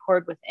psychic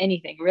cord with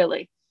anything,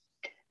 really.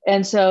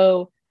 And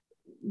so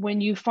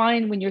when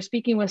you're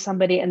speaking with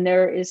somebody and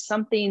there is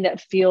something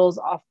that feels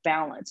off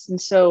balance, and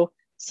so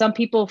some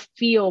people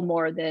feel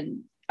more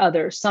than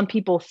others, some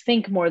people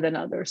think more than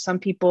others, some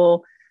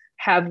people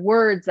have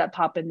words that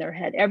pop in their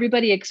head.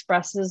 Everybody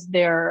expresses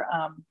their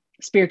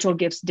spiritual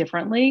gifts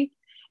differently.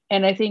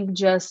 And I think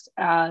just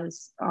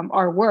as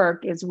our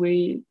work is,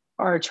 we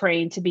are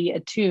trained to be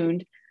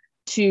attuned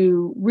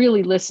to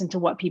really listen to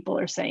what people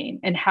are saying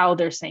and how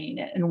they're saying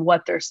it and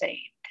what they're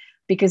saying,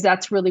 because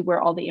that's really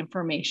where all the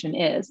information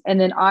is. And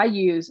then I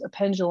use a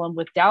pendulum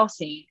with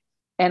dowsing,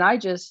 and I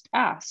just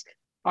ask,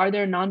 are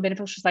there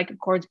non-beneficial psychic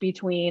cords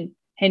between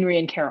Henry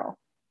and Carol?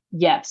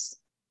 Yes.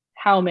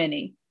 How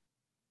many?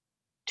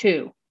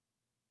 Two.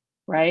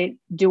 Right?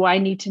 Do I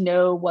need to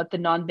know what the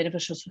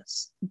non-beneficial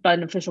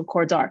beneficial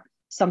cords are?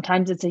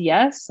 Sometimes it's a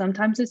yes,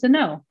 sometimes it's a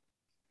no.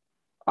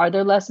 Are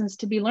there lessons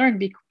to be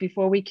learned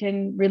before we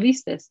can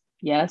release this?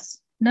 Yes,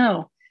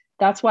 no.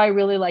 That's why I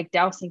really like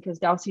dowsing, because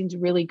dowsing is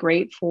really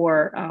great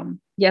for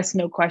yes,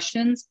 no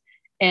questions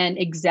and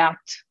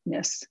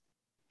exactness.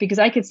 Because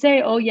I could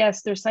say, oh,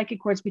 yes, there's psychic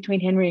cords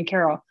between Henry and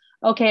Carol.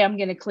 Okay, I'm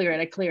going to clear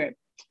it. I clear it.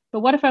 But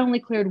what if I only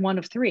cleared one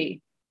of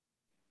three?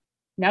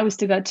 Now we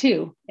still got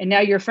two. And now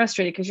you're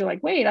frustrated because you're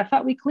like, wait, I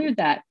thought we cleared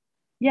that.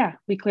 Yeah,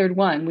 we cleared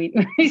one.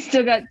 We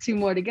still got two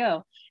more to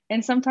go.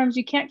 And sometimes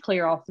you can't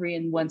clear all three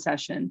in one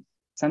session.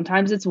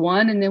 Sometimes it's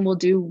one, and then we'll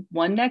do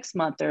one next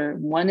month, or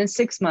one in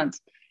 6 months.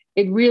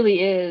 It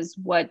really is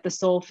what the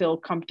soul feel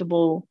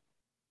comfortable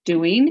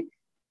doing.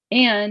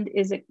 And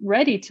is it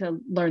ready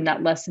to learn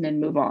that lesson and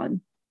move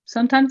on?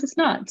 Sometimes it's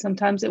not.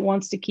 Sometimes it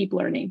wants to keep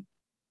learning.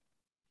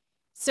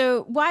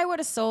 So, why would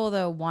a soul,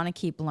 though, want to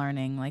keep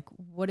learning? Like,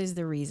 what is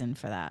the reason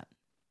for that?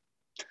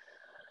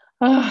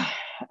 Oh,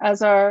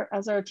 as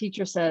our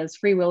teacher says,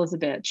 free will is a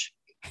bitch.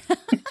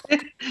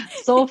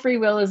 Soul free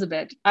will is a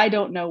bitch. I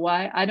don't know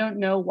why. I don't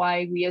know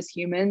why we as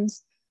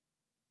humans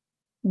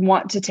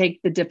want to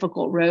take the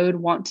difficult road,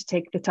 want to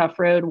take the tough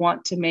road,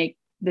 want to make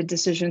the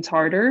decisions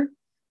harder,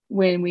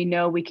 when we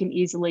know we can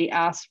easily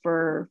ask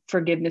for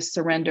forgiveness,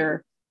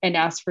 surrender, and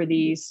ask for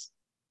these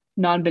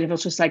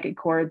non-beneficial psychic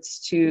cords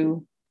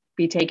to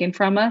be taken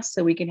from us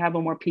so we can have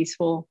a more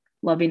peaceful,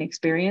 loving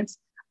experience.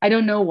 I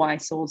don't know why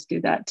souls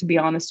do that, to be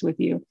honest with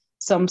you.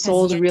 Some Has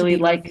souls yet to really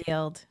be like,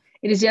 revealed.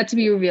 it is yet to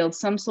be revealed.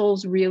 Some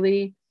souls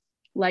really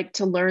like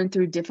to learn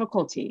through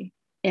difficulty.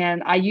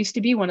 And I used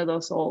to be one of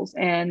those souls.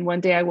 And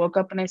one day I woke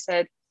up and I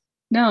said,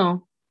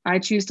 no, I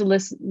choose to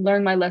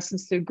learn my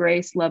lessons through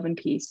grace, love, and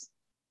peace.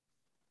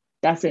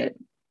 That's it.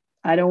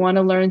 I don't want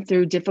to learn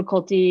through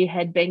difficulty,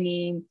 head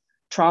banging,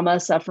 trauma,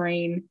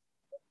 suffering.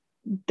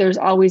 There's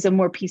always a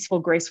more peaceful,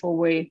 graceful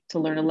way to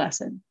learn a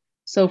lesson.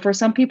 So for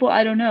some people,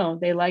 I don't know.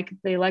 They like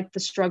the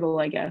struggle,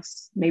 I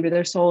guess. Maybe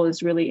their soul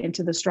is really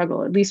into the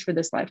struggle, at least for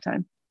this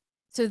lifetime.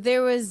 So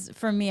there was,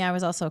 for me, I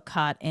was also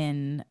caught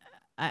in,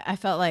 I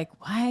felt like,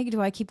 why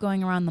do I keep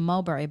going around the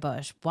mulberry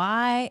bush?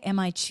 Why am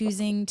I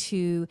choosing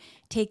to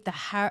take the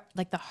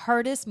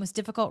hardest, most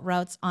difficult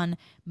routes on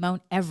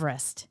Mount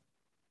Everest?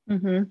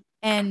 Mm-hmm.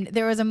 And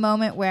there was a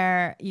moment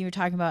where you were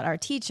talking about our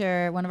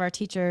teacher, one of our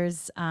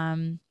teachers,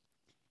 I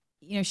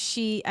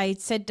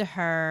said to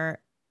her,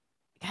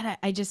 God,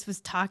 I just was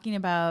talking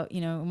about,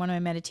 in one of my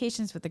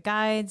meditations with the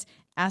guides,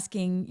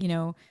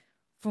 asking,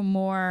 for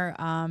more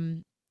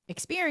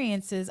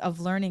experiences of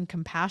learning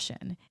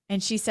compassion.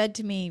 And she said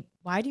to me,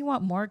 why do you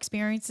want more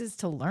experiences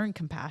to learn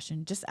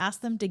compassion? Just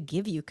ask them to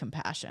give you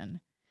compassion.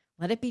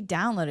 Let it be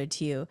downloaded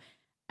to you.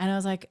 And I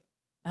was like,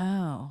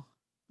 oh,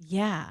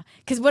 yeah.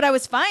 Because what I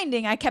was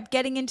finding, I kept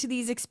getting into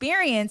these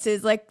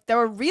experiences like they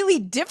were really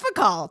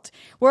difficult,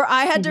 where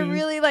I had to Mm-hmm.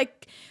 really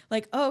like,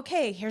 oh,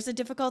 okay, here's a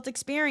difficult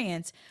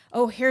experience.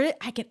 Oh, here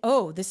I can,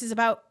 oh, this is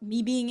about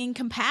me being in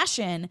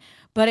compassion.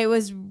 But it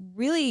was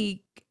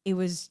really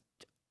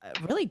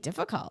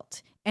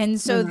difficult. And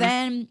so Mm-hmm.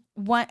 then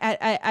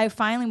I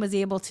finally was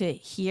able to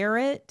hear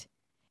it.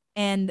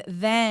 And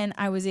then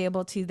I was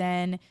able to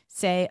then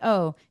say,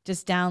 oh,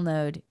 just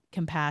download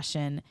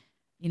compassion,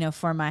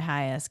 for my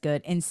highest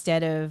good,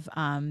 instead of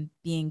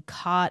being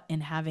caught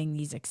in having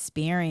these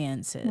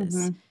experiences.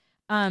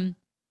 Mm-hmm. Um,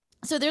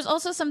 so there's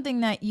also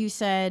something that you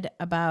said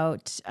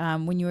about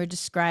when you were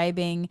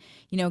describing,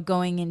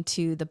 going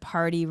into the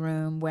party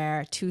room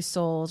where two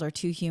souls or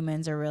two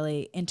humans are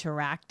really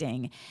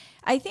interacting.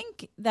 I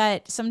think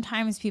that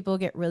sometimes people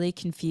get really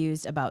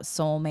confused about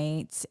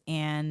soulmates,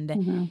 and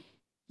Mm-hmm.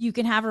 you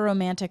can have a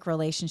romantic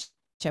relationship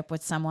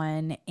with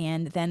someone,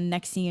 and then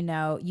next thing you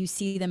know, you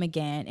see them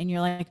again and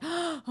you're like,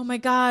 oh my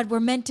God, we're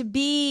meant to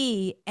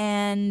be.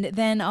 And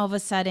then all of a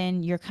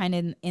sudden you're kind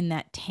of in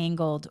that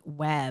tangled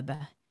web,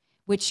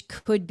 which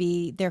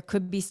there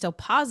could be still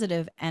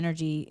positive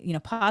energy,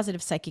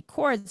 positive psychic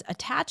cords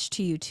attached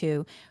to you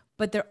too,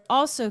 but there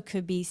also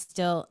could be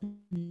still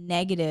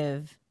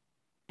negative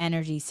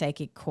energy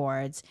psychic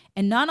cords,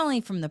 and not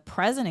only from the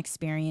present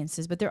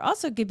experiences, but there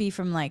also could be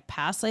from like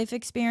past life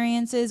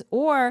experiences,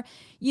 or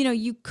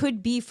you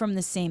could be from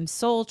the same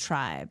soul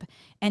tribe.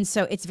 And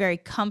so it's very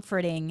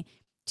comforting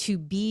to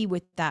be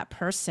with that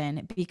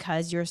person,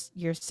 because you're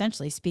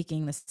essentially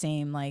speaking the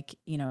same, like,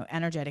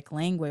 energetic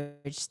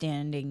language,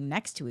 standing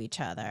next to each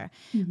other.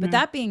 But Mm-hmm.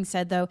 that being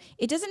said, though,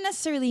 it doesn't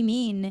necessarily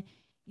mean,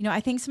 I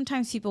think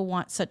sometimes people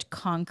want such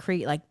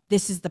concrete, like,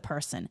 this is the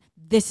person,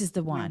 this is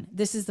the one,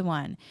 this is the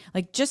one.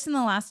 Like, just in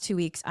the last 2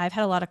 weeks, I've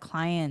had a lot of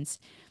clients,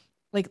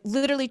 like,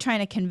 literally trying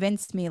to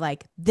convince me,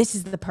 like, this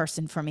is the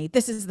person for me,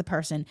 this is the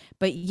person,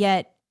 but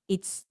yet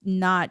it's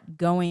not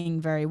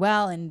going very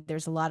well. And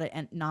there's a lot of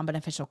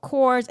non-beneficial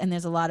cords, and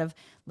there's a lot of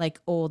like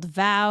old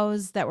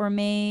vows that were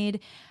made.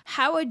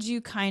 How would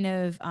you kind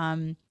of,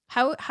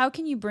 how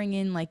can you bring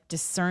in like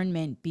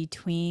discernment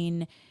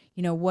between,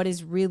 what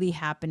is really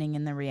happening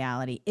in the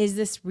reality? Is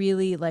this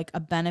really like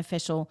a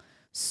beneficial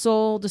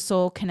soul to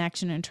soul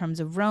connection in terms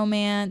of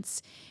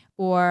romance?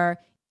 Or,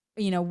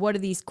 what do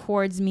these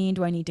cords mean?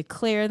 Do I need to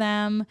clear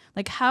them?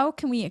 Like, how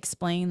can we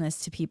explain this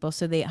to people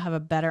so they have a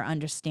better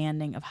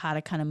understanding of how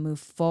to kind of move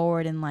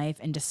forward in life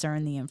and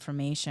discern the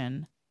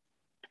information?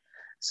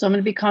 So I'm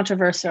going to be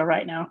controversial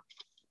right now.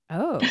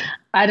 Oh.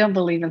 I don't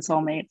believe in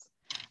soulmates.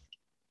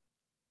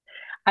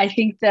 I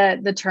think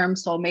that the term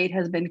soulmate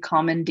has been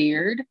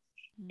commandeered,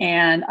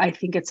 and I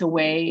think it's a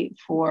way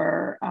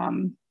for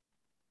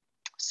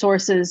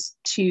sources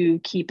to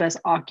keep us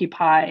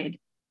occupied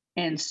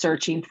and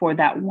searching for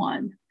that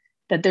one,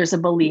 that there's a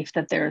belief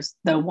that there's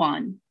the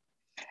one.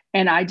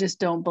 And I just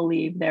don't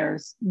believe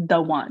there's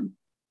the one.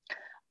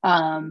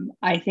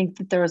 I think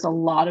that there's a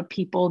lot of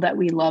people that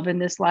we love in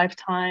this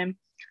lifetime.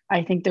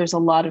 I think there's a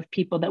lot of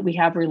people that we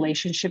have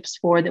relationships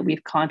for, that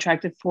we've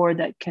contracted for,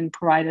 that can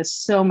provide us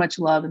so much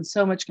love and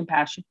so much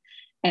compassion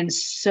and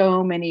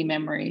so many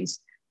memories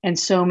and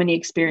so many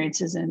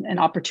experiences and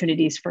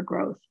opportunities for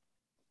growth.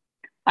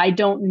 I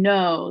don't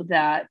know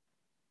that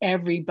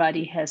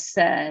everybody has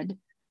said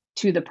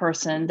to the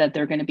person that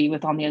they're going to be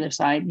with on the other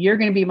side, you're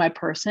going to be my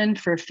person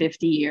for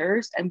 50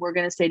 years, and we're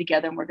going to stay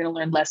together and we're going to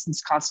learn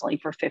lessons constantly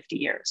for 50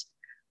 years.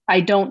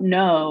 I don't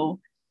know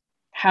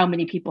how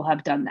many people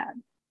have done that.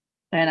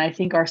 And I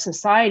think our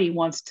society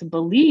wants to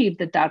believe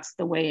that that's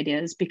the way it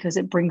is, because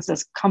it brings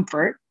us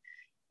comfort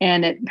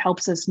and it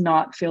helps us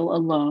not feel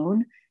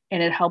alone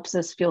and it helps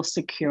us feel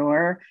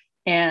secure.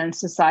 And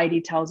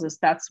society tells us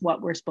that's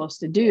what we're supposed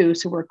to do.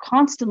 So we're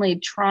constantly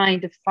trying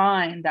to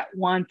find that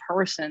one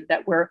person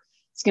that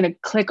it's going to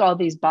click all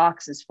these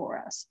boxes for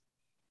us.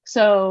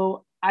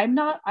 So I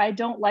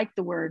don't like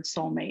the word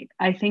soulmate.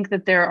 I think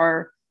that there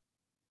are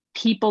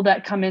people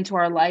that come into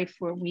our life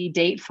where we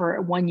date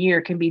for 1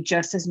 year can be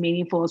just as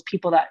meaningful as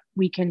people that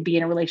we can be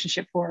in a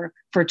relationship for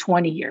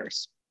 20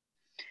 years.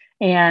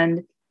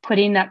 And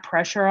putting that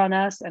pressure on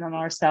us and on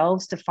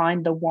ourselves to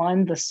find the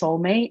one, the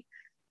soulmate,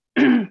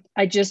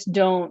 I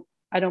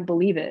don't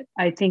believe it.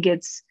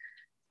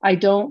 I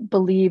don't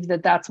believe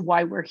that that's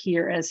why we're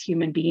here as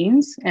human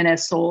beings and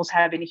as souls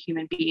having a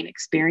human being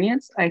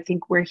experience. I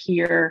think we're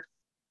here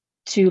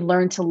to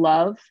learn to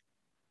love,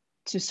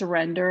 to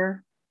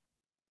surrender,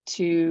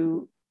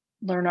 to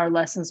learn our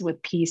lessons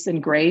with peace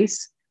and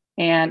grace.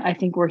 And I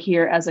think we're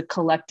here as a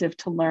collective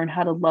to learn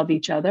how to love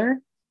each other,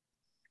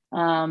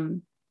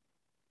 and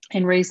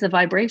raise the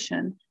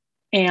vibration.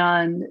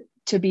 And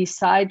to be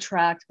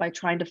sidetracked by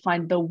trying to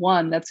find the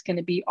one that's going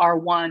to be our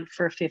one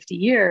for 50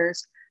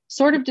 years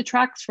sort of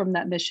detracts from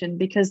that mission,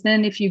 because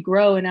then if you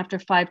grow and after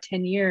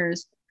 5-10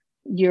 years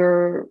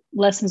your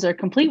lessons are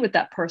complete with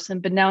that person,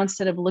 but now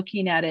instead of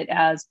looking at it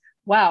as,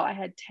 wow, I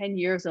had 10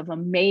 years of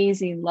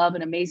amazing love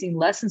and amazing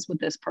lessons with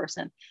this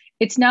person,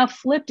 it's now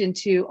flipped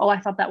into, oh, I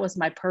thought that was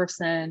my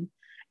person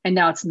and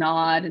now it's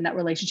not, and that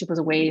relationship was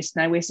a waste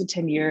and I wasted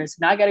 10 years,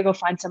 now I got to go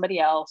find somebody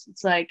else.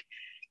 It's like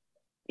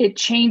it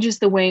changes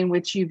the way in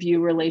which you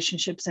view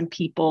relationships and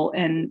people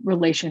and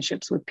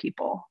relationships with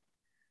people.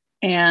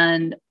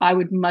 And I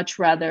would much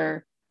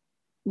rather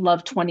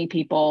love 20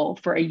 people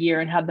for a year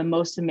and have the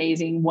most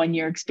amazing 1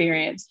 year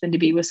experience than to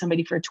be with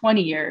somebody for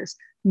 20 years,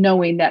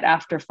 knowing that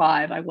after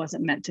 5, I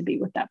wasn't meant to be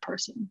with that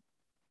person.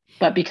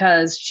 But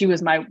because she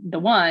was the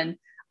one,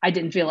 I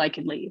didn't feel I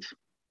could leave.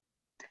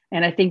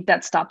 And I think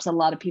that stops a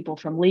lot of people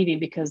from leaving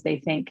because they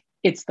think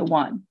it's the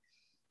one.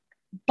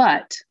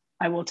 But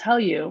I will tell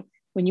you,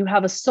 when you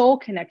have a soul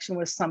connection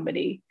with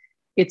somebody,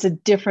 it's a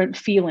different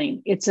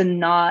feeling. It's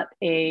not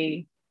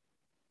a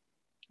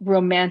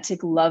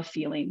romantic love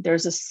feeling.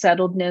 There's a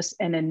settledness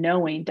and a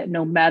knowing that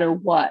no matter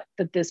what,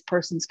 that this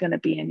person's going to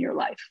be in your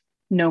life,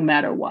 no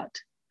matter what,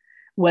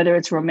 whether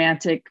it's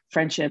romantic,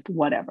 friendship,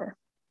 whatever.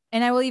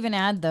 And I will even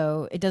add,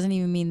 though, it doesn't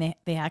even mean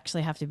they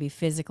actually have to be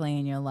physically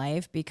in your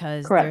life,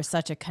 because Correct. there's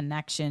such a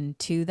connection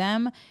to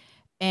them.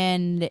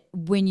 And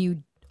when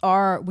you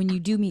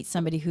do meet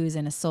somebody who's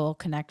in a soul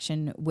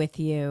connection with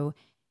you,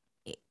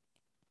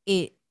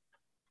 I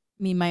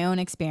mean, my own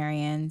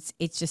experience,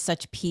 it's just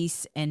such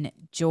peace and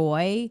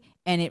joy.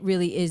 And it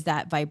really is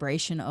that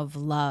vibration of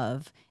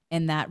love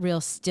and that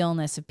real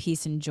stillness of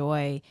peace and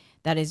joy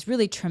that is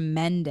really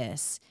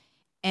tremendous.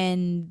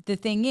 And the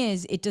thing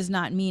is, it does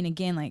not mean,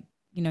 again, like,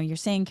 you're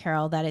saying,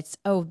 Carol, that it's,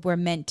 oh, we're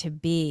meant to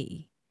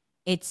be.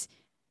 It's,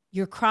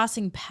 you're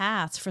crossing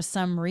paths for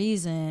some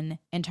reason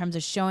in terms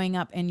of showing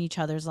up in each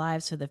other's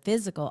lives for the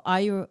physical.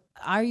 Are you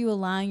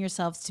allowing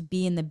yourselves to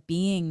be in the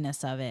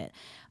beingness of it?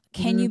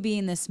 Can you be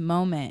in this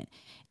moment?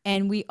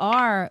 And we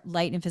are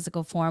light in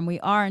physical form.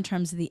 We are in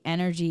terms of the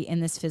energy in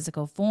this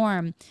physical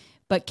form,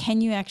 but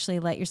can you actually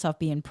let yourself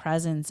be in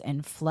presence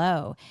and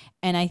flow?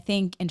 And I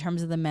think in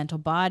terms of the mental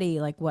body,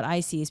 like what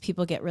I see is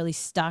people get really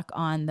stuck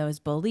on those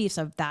beliefs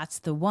of that's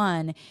the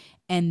one.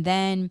 And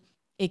then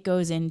it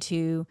goes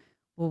into,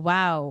 well,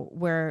 wow,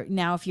 where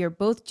now if you're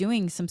both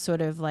doing some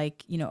sort of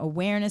like,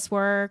 awareness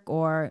work,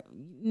 or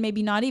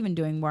maybe not even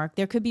doing work,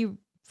 there could be,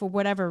 for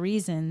whatever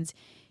reasons,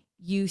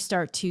 you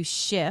start to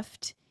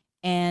shift.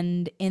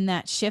 And in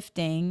that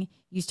shifting,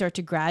 you start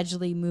to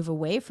gradually move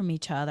away from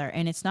each other.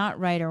 And it's not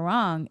right or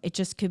wrong. It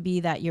just could be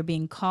that you're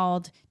being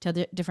called to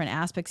the different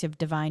aspects of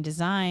divine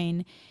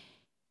design.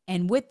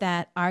 And with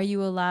that, are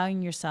you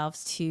allowing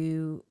yourselves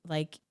to,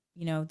 like,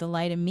 the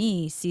light in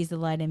me sees the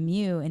light in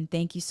you. And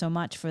thank you so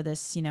much for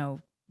this,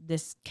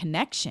 this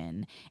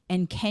connection.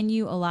 And can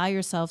you allow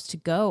yourselves to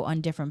go on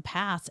different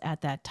paths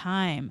at that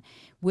time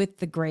with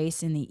the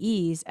grace and the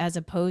ease, as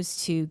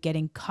opposed to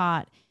getting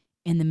caught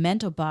in the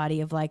mental body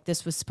of like,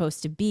 this was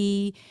supposed to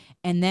be.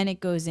 And then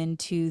it goes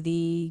into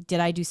the, did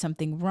I do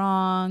something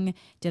wrong?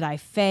 Did I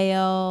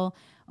fail?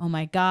 Oh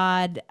my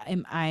God,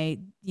 am I,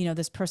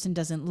 this person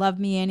doesn't love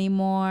me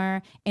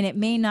anymore. And it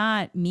may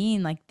not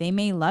mean like they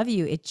may love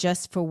you. It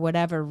just, for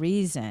whatever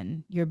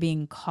reason, you're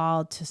being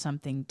called to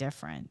something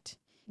different.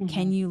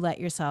 Can you let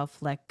yourself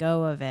let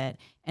go of it?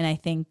 And I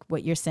think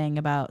what you're saying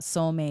about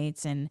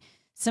soulmates and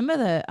some of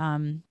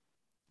the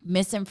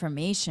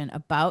misinformation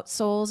about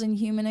souls and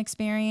human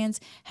experience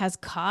has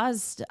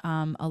caused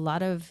a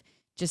lot of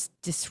just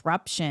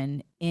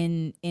disruption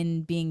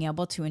in being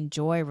able to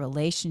enjoy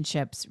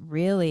relationships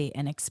really,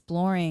 and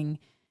exploring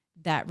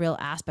that real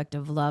aspect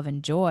of love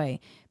and joy.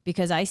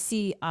 Because I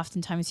see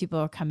oftentimes people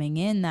are coming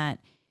in that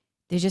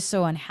they're just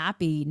so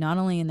unhappy, not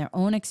only in their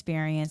own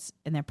experience,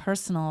 in their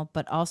personal,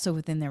 but also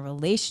within their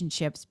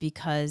relationships,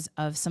 because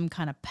of some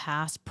kind of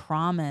past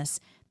promise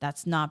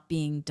that's not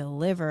being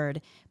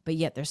delivered, but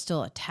yet they're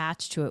still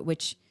attached to it,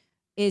 which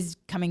is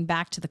coming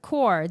back to the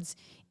cords,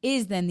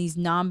 is then these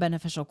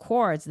non-beneficial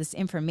cords, this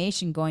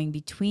information going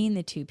between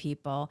the two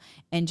people.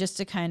 And just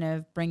to kind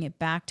of bring it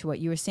back to what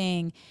you were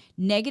saying,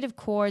 negative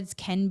cords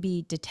can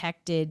be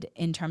detected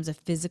in terms of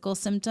physical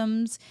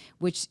symptoms,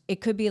 which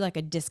it could be like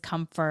a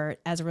discomfort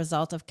as a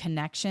result of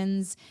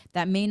connections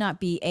that may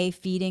not be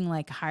feeding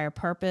like higher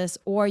purpose,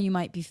 or you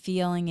might be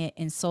feeling it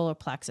in solar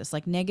plexus.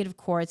 Like negative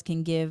cords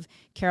can give,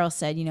 Carol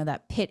said,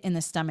 that pit in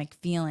the stomach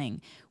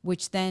feeling,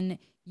 which then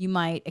you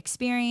might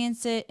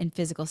experience it in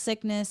physical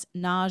sickness,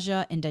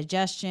 nausea,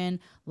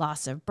 indigestion,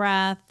 loss of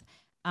breath.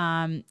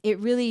 It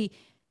really,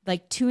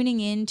 like,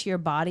 tuning into your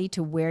body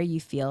to where you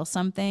feel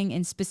something,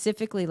 and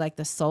specifically like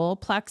the solar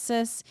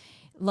plexus,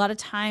 a lot of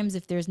times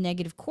if there's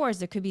negative chords,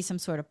 there could be some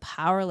sort of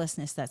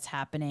powerlessness that's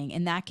happening,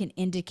 and that can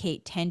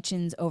indicate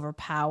tensions over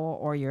power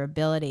or your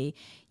ability.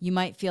 You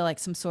might feel like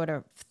some sort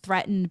of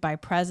threatened by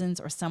presence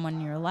or someone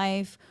in your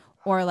life,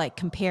 or like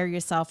compare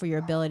yourself or your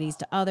abilities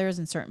to others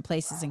in certain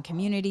places and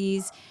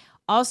communities.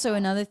 Also,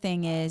 another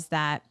thing is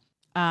that,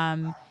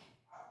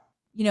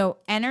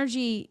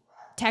 energy,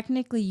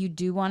 technically you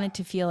do want it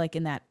to feel like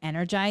in that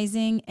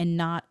energizing and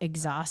not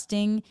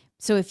exhausting.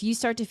 So if you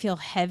start to feel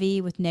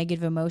heavy with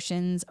negative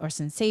emotions or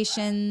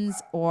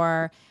sensations,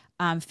 or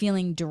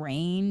feeling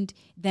drained,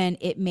 then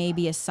it may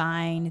be a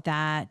sign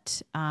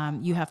that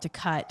you have to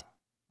cut,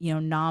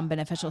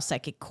 non-beneficial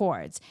psychic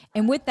cords.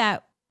 And with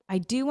that, I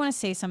do want to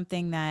say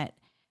something that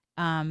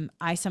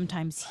I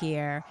sometimes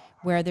hear,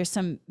 where there's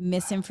some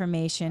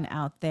misinformation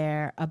out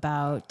there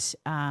about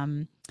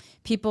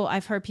people.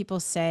 I've heard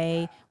people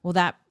say,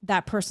 well,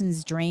 that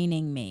person's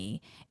draining me.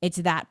 It's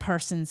that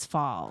person's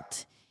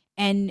fault.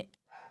 And,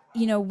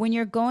 when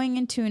you're going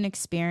into an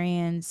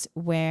experience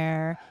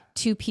where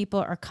two people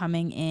are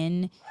coming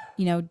in,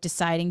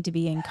 deciding to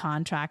be in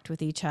contract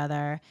with each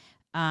other,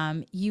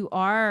 you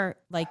are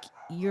like,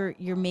 you're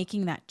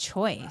making that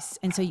choice.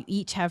 And so you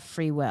each have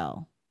free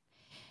will.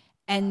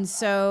 And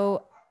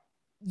so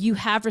you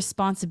have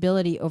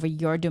responsibility over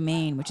your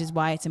domain, which is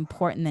why it's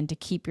important then to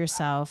keep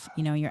yourself,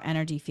 your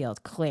energy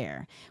field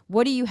clear.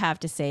 What do you have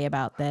to say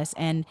about this?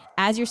 And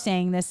as you're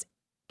saying this,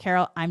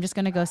 Carol, I'm just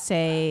going to go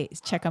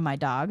check on my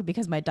dog,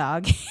 because my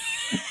dog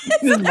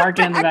is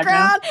barking in the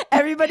background.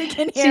 Everybody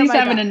can hear. She's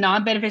having a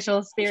non-beneficial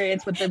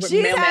experience with the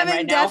mailman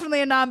right now. Definitely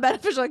a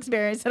non-beneficial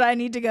experience that I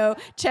need to go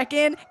check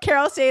in.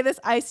 Carol, say this.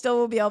 I still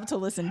will be able to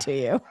listen to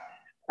you.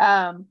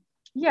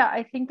 Yeah,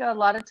 I think a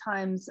lot of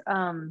times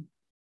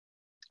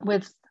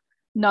with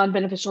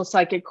non-beneficial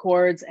psychic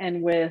cords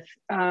and with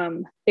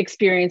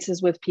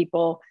experiences with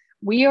people,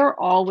 we are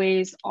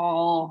always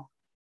all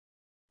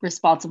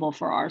responsible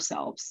for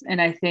ourselves.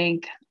 And I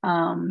think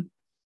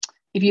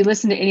if you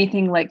listen to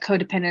anything like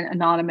Codependent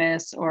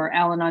Anonymous or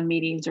Al-Anon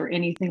meetings or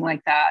anything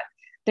like that,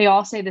 they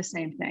all say the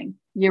same thing.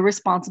 You're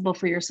responsible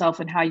for yourself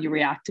and how you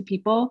react to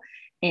people.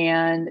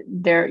 And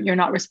you're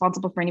not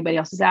responsible for anybody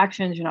else's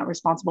actions. You're not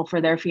responsible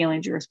for their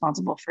feelings. You're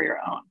responsible for your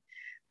own.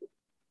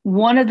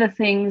 One of the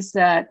things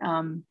that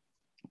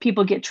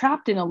people get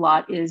trapped in a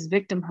lot is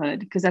victimhood,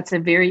 because that's a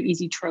very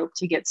easy trope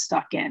to get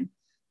stuck in.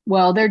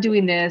 Well, they're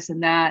doing this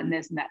and that and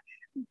this and that.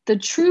 The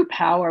true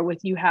power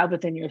you have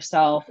within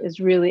yourself is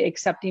really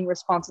accepting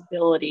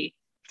responsibility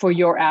for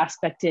your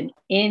aspect in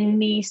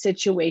any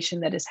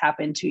situation that has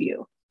happened to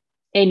you.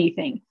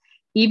 Anything.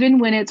 Even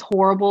when it's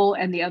horrible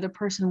and the other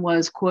person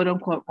was quote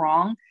unquote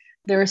wrong,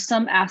 there is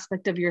some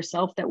aspect of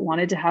yourself that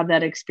wanted to have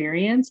that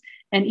experience.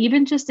 And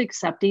even just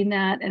accepting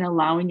that and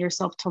allowing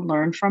yourself to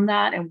learn from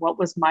that and what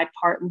was my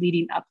part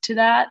leading up to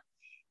that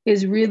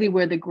is really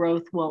where the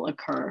growth will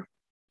occur.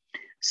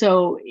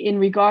 So in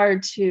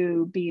regard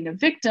to being a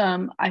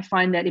victim, I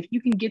find that if you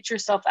can get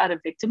yourself out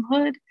of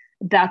victimhood,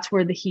 that's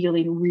where the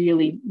healing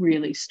really,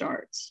 really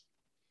starts.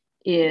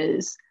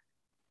 Is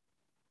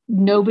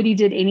nobody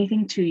did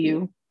anything to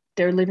you.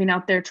 They're living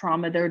out their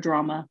trauma, their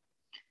drama.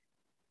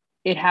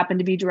 It happened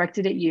to be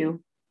directed at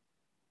you.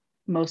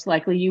 Most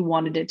likely you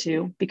wanted it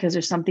to, because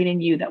there's something in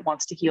you that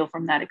wants to heal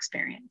from that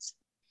experience.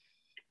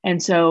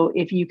 And so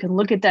if you can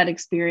look at that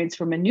experience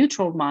from a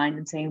neutral mind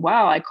and saying,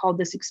 wow, I called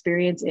this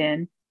experience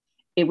in,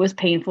 it was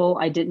painful,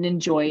 I didn't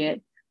enjoy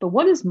it, but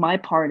what is my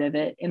part of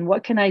it? And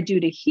what can I do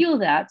to heal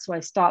that so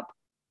I stop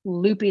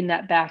looping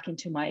that back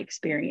into my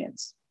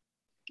experience?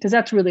 Because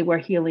that's really where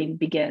healing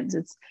begins.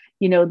 It's,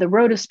 the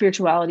road of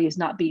spirituality is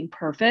not being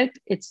perfect.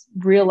 It's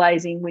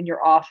realizing when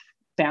you're off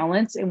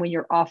balance and when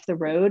you're off the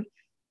road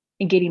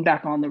and getting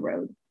back on the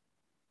road.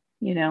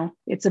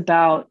 It's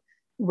about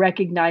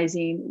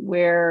recognizing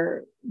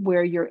where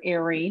you're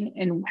erring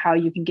and how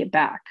you can get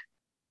back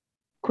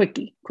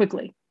quickly,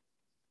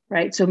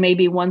 right? So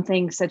maybe one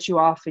thing sets you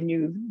off and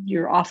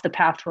you're off the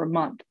path for a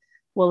month.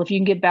 Well, if you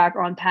can get back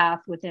on path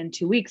within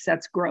 2 weeks,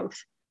 that's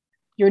growth.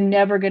 You're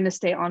never going to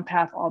stay on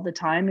path all the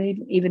time.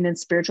 Even in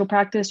spiritual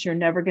practice, you're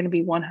never going to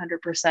be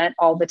 100%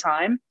 all the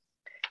time.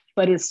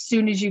 But as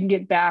soon as you can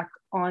get back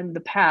on the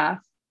path,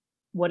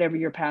 whatever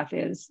your path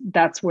is,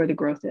 that's where the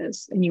growth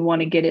is. And you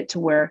want to get it to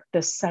where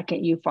the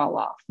second you fall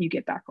off, you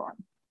get back on.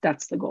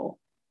 That's the goal.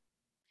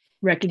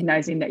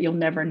 Recognizing that you'll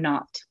never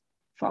not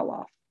fall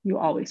off. You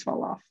always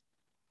fall off.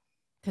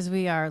 Because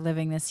we are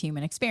living this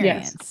human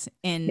experience. Yes.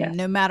 And yes.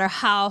 No matter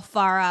how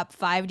far up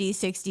 5D,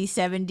 60,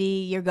 70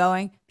 you're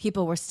going,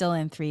 people were still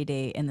in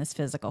 3D in this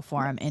physical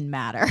form in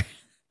matter.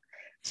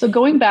 So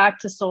going back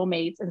to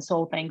soulmates and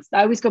soul things,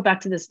 I always go back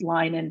to this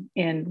line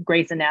in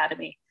Grey's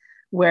Anatomy,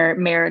 where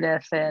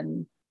Meredith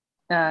and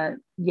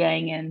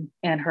Yang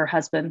and her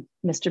husband,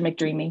 Mr.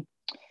 McDreamy,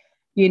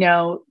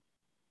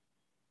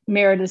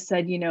 Meredith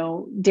said,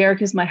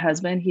 Derek is my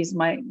husband. He's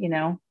my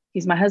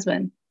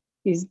husband.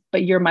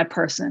 But you're my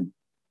person,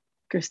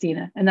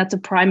 Christina. And that's a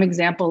prime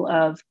example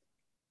of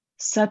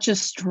such a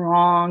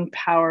strong,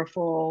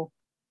 powerful,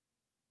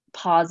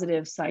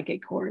 positive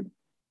psychic cord,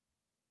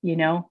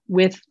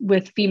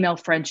 with female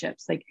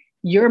friendships. Like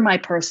You're my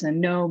person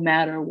no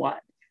matter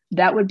what.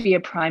 That would be a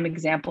prime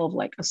example of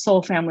like a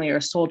soul family or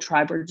a soul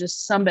tribe, or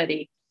just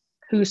somebody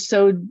who's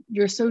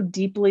you're so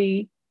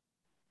deeply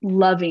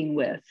loving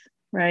with,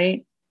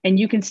 right? And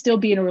you can still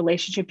be in a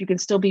relationship, you can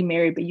still be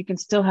married, but you can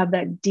still have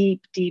that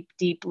deep, deep,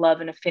 deep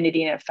love and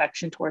affinity and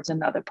affection towards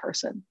another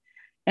person.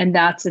 And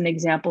that's an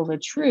example of a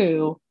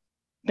true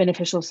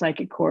beneficial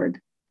psychic cord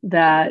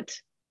that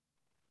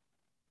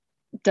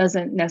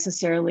doesn't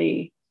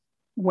necessarily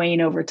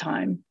wane over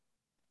time,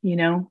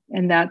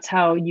 and that's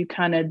how you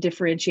kind of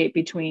differentiate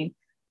between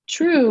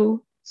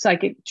true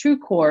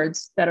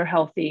cords that are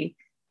healthy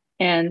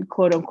and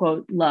quote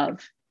unquote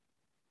love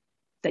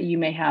that you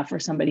may have for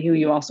somebody who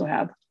you also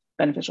have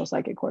beneficial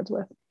psychic cords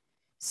with.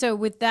 So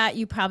with that,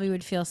 you probably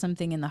would feel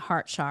something in the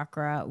heart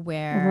chakra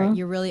where Mm-hmm.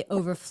 you're really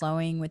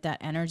overflowing with that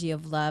energy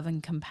of love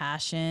and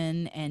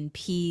compassion and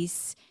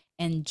peace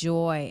and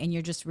joy, and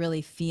you're just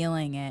really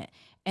feeling it.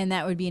 And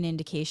that would be an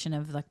indication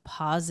of like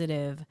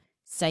positive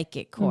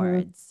psychic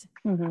cords.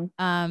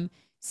 Mm-hmm.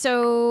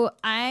 So all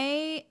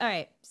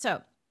right.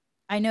 So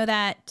I know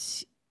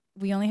that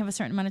we only have a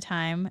certain amount of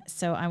time,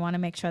 so I want to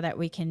make sure that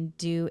we can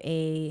do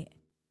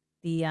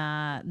the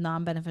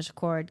non-beneficial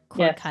cord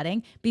Yes.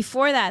 cutting.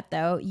 Before that,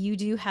 though, you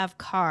do have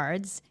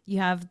cards. You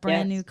have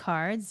brand Yes. new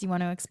cards. You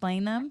want to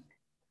explain them?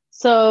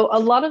 So a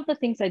lot of the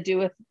things I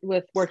do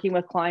with working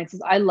with clients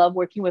is I love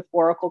working with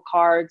oracle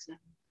cards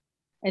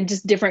and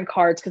just different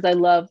cards because I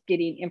love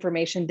getting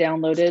information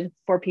downloaded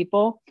for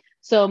people.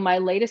 So my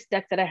latest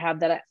deck that I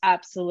have that I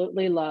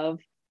absolutely love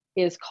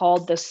is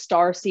called the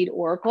Starseed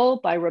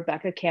Oracle by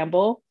Rebecca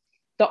Campbell.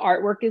 The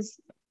artwork is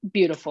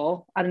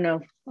beautiful. I don't know.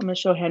 I'm going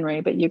to show Henry,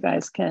 but you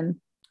guys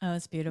can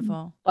it's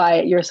beautiful. Buy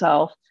it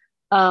yourself.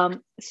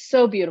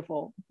 So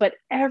beautiful. But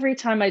every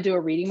time I do a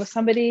reading with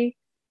somebody,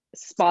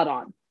 spot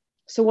on.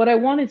 So what I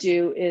want to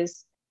do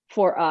is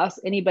for us,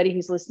 anybody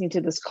who's listening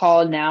to this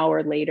call now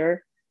or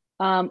later,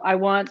 I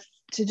want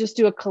to just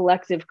do a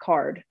collective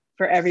card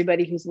for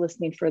everybody who's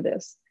listening for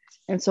this.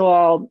 And so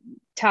I'll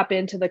tap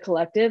into the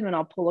collective and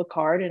I'll pull a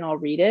card and I'll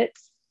read it.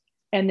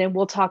 And then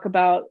we'll talk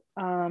about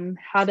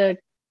how to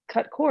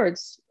cut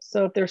cords.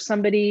 So if there's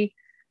somebody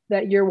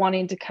that you're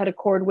wanting to cut a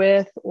cord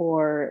with,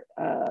 or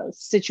a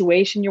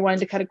situation you're wanting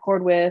to cut a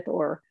cord with,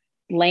 or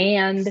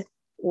land,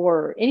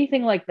 or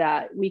anything like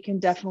that, we can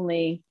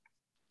definitely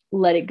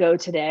let it go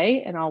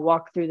today. And I'll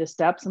walk through the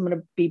steps. I'm going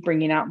to be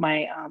bringing out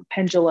my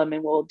pendulum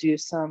and we'll do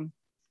some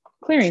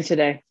clearing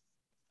today.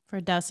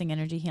 For dowsing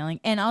energy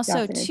healing. And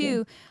also,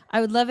 too, I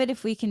would love it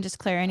if we can just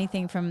clear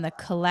anything from the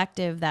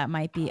collective that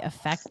might be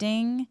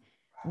affecting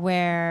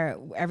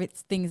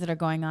things that are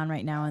going on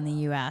right now in the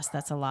US.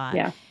 That's a lot.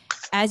 Yeah.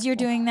 As you're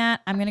doing that,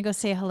 I'm going to go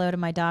say hello to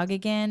my dog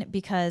again,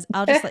 because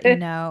I'll just let you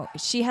know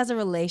she has a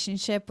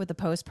relationship with the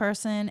post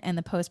person, and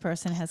the post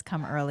person has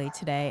come early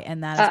today,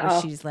 and that is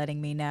what she's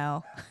letting me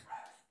know.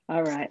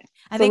 All right.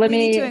 I think we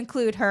need to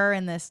include her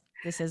in this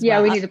as well.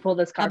 Yeah, we need to pull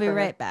this card. I'll be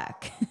right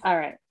back. All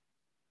right.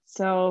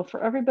 So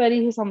for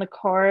everybody who's on the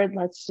card,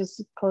 let's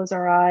just close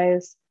our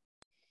eyes.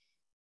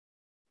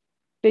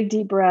 Big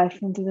deep breath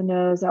into the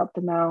nose, out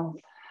the mouth.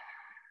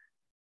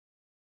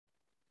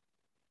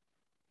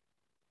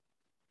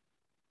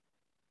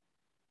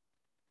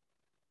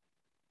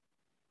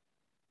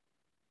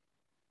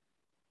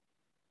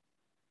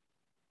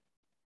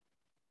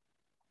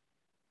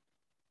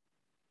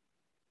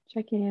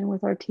 Checking in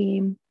with our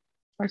team,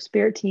 our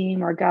spirit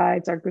team, our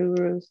guides, our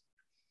gurus,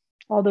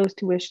 all those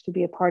who wish to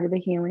be a part of the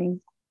healing.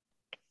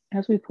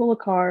 As we pull a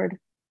card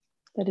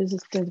that is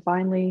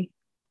divinely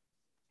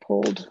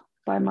pulled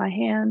by my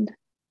hand,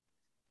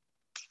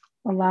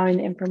 allowing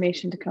the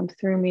information to come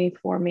through me,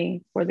 for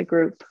the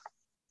group.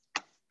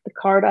 The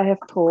card I have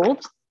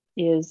pulled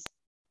is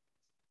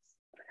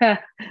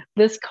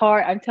this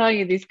card. I'm telling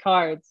you, these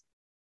cards.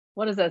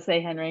 What does that say,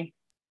 Henry?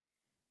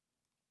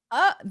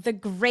 The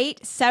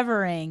Great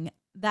Severing.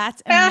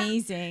 That's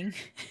amazing.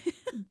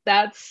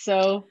 That's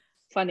so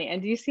funny.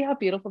 And do you see how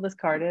beautiful this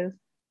card is?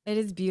 It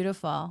is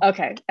beautiful.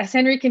 Okay. As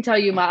Henry can tell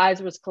you, my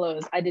eyes was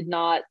closed. I did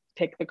not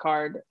pick the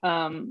card.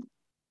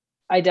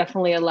 I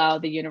definitely allow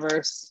the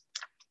universe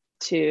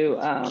to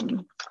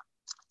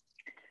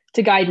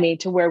guide me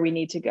to where we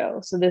need to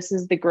go. So this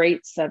is the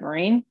Great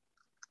Severing.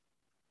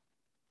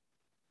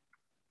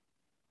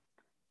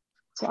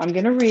 So I'm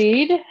going to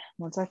read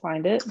once I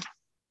find it.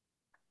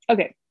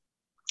 Okay.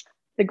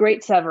 The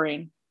Great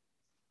Severing.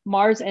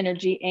 Mars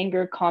energy,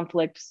 anger,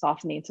 conflict,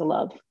 softening to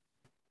love.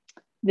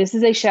 This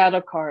is a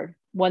shadow card,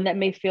 one that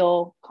may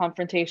feel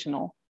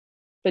confrontational,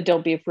 but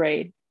don't be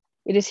afraid.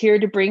 It is here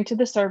to bring to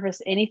the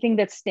surface anything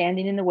that's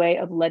standing in the way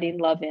of letting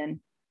love in.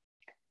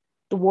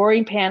 The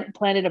warring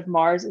planet of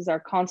Mars is our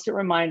constant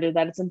reminder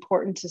that it's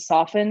important to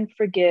soften,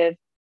 forgive,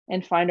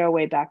 and find our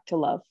way back to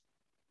love.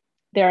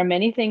 There are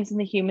many things in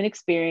the human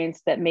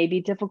experience that may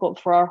be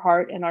difficult for our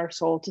heart and our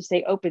soul to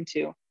stay open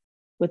to,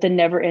 with a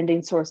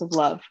never-ending source of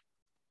love.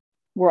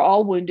 We're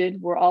all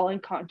wounded, we're all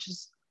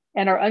unconscious,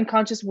 and our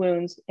unconscious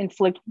wounds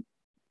inflict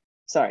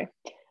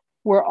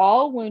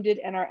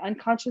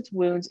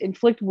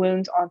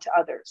wounds onto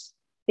others.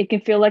 It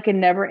can feel like a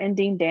never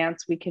ending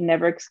dance we can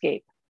never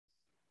escape.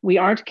 We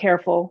aren't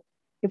careful.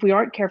 If we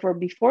aren't careful,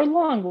 before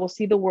long, we'll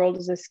see the world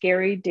as a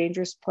scary,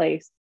 dangerous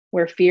place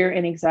where fear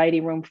and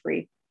anxiety roam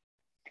free.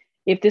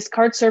 If this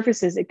card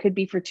surfaces, it could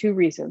be for two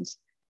reasons.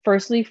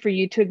 Firstly, for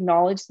you to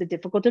acknowledge the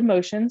difficult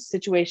emotions,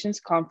 situations,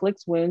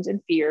 conflicts, wounds,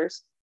 and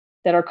fears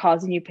that are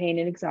causing you pain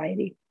and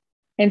anxiety.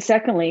 And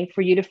secondly,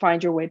 for you to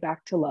find your way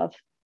back to love.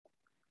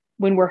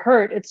 When we're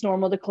hurt, it's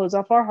normal to close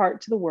off our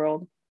heart to the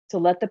world, to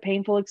let the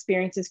painful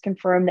experiences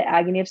confirm the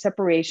agony of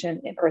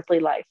separation in earthly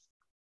life.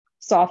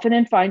 Soften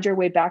and find your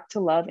way back to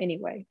love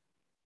anyway.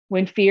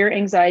 When fear,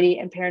 anxiety,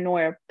 and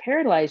paranoia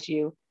paralyze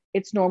you,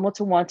 it's normal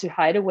to want to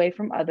hide away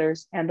from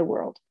others and the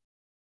world.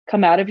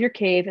 Come out of your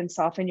cave and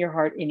soften your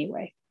heart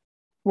anyway.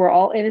 We're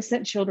all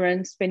innocent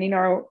children spinning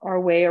our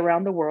way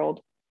around the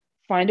world.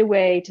 Find a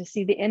way to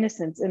see the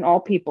innocence in all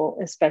people,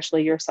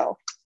 especially yourself.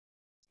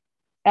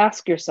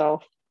 Ask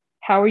yourself,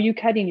 how are you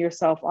cutting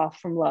yourself off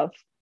from love?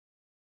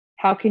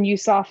 How can you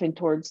soften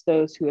towards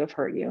those who have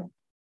hurt you?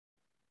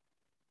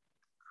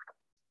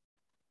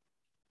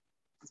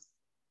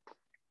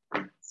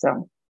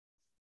 So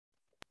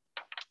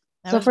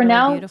That was for really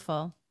now,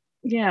 beautiful.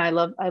 yeah, I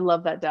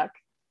love that deck.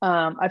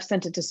 I've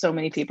sent it to so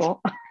many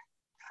people.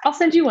 I'll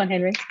send you one,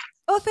 Henry.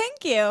 Oh,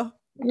 thank you.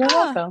 You're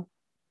welcome.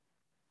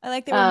 I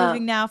like that we're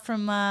moving now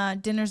from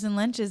dinners and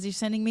lunches. You're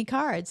sending me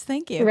cards.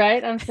 Thank you.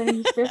 Right? I'm sending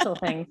you spiritual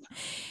things.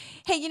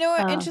 Hey, you know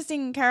what?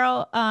 Interesting,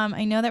 Carol.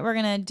 I know that we're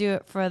going to do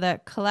it for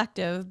the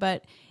collective,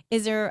 but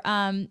is there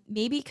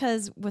maybe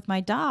because with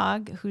my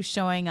dog who's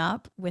showing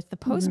up with the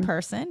post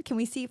person, can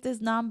we see if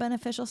there's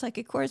non-beneficial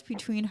psychic cords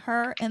between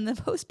her and the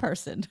post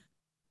person?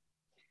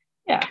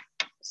 Yeah.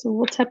 So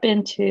we'll tap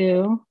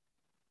into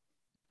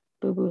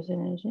Boo Boo's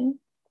energy.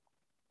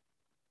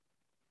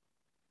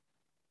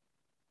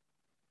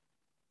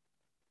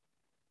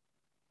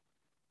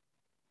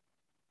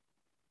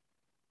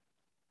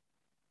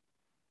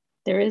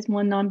 There is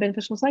one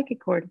non-beneficial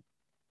psychic cord.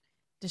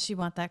 Does she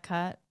want that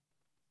cut?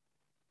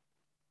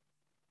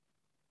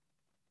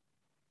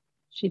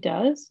 She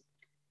does.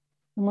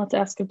 And let's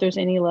ask if there's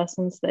any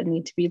lessons that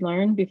need to be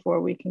learned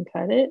before we can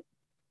cut it.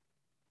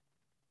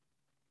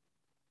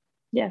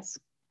 Yes.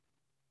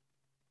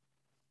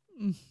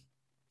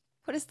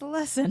 What is the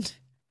lesson?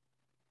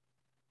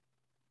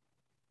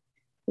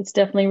 It's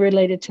definitely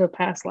related to a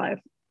past life.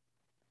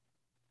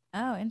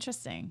 Oh,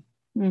 interesting.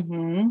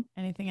 Mm-hmm.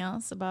 Anything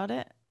else about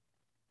it?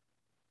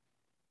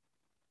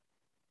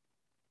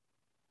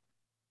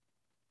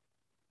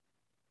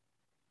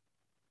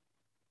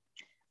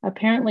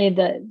 Apparently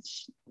the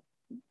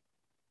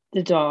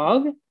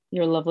dog,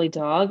 your lovely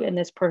dog, and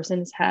this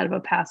person's had a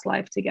past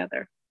life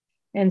together.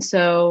 And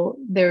so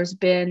there's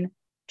been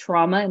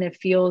trauma, and it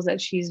feels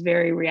that she's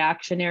very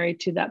reactionary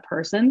to that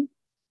person.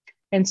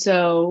 And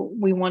so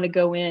we want to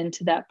go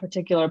into that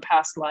particular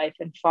past life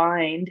and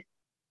find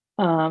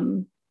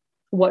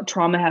what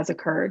trauma has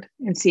occurred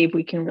and see if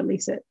we can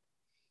release it.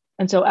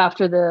 And so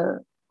after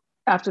the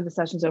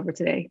session's over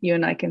today, you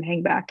and I can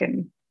hang back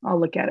and I'll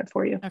look at it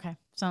for you. Okay.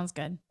 Sounds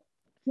good.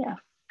 Yeah.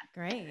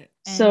 Great.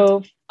 And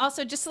so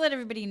also, just to let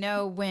everybody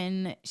know,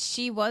 when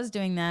she was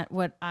doing that,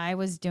 what I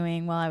was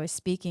doing while I was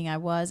speaking, I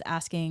was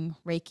asking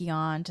Reiki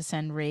on to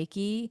send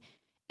Reiki.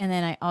 And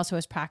then I also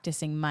was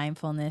practicing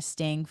mindfulness,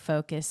 staying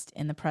focused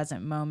in the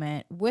present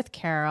moment with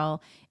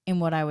Carol in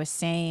what I was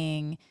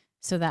saying.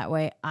 So that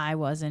way I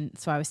was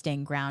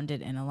staying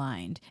grounded and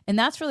aligned. And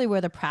that's really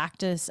where the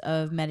practice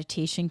of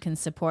meditation can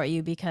support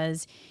you,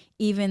 because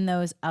even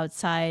those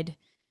outside,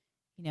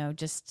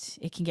 just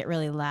it can get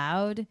really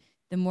loud.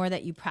 The more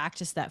that you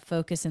practice that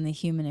focus in the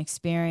human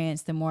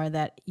experience, the more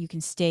that you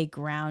can stay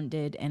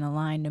grounded and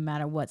aligned no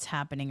matter what's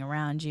happening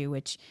around you,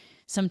 which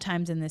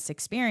sometimes in this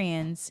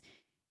experience,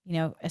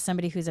 as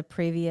somebody who's a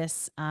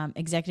previous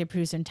executive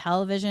producer in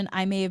television,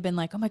 I may have been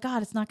like, oh my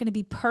God, it's not going to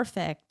be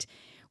perfect.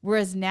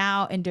 Whereas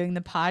now in doing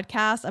the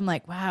podcast, I'm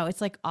like, wow,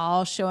 it's like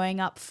all showing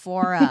up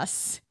for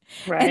us.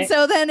 Right. And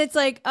so then it's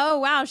like, oh,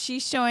 wow,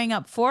 she's showing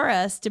up for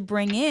us to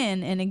bring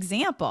in an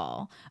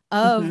example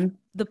of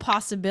the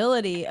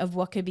possibility of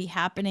what could be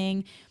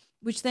happening,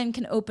 which then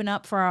can open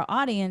up for our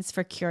audience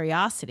for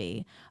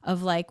curiosity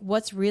of like,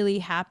 what's really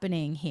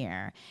happening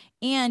here.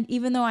 And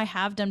even though I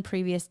have done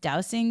previous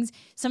dowsings,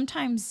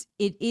 sometimes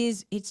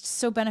it's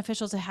so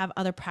beneficial to have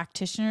other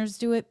practitioners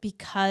do it,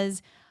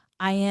 because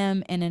I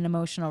am in an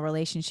emotional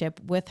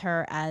relationship with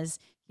her, as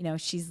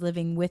she's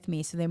living with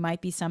me. So there might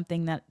be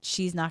something that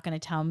she's not going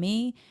to tell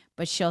me,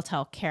 but she'll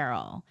tell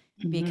Carol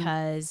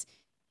because,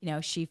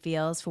 she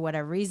feels for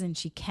whatever reason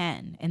she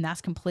can. And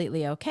that's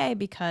completely okay,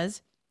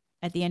 because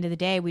at the end of the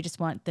day, we just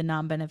want the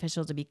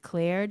non-beneficial to be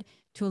cleared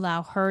to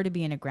allow her to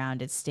be in a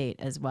grounded state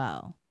as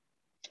well.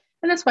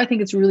 And that's why I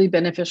think it's really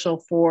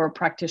beneficial for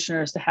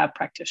practitioners to have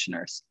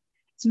practitioners.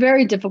 It's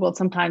very difficult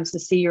sometimes to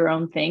see your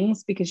own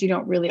things because you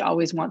don't really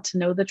always want to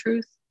know the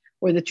truth,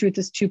 or the truth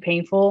is too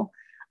painful.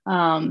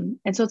 And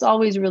so it's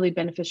always really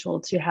beneficial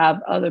to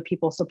have other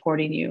people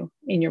supporting you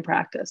in your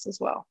practice as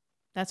well.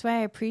 That's why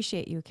I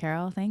appreciate you,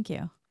 Carol. Thank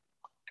you.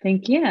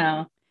 Thank you.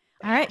 All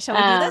right. Shall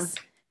we do this?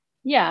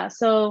 Yeah.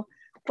 So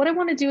What I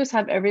want to do is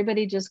have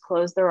everybody just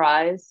close their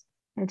eyes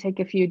and take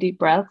a few deep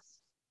breaths.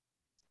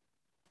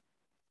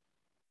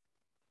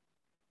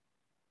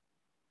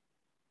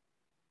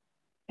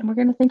 And we're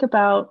going to think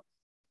about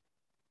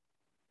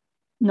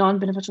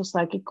non-beneficial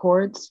psychic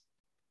cords,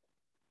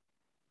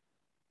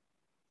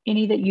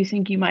 any that you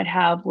think you might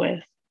have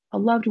with a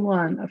loved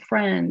one, a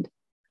friend,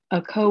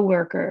 a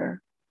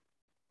coworker,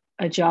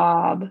 a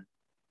job,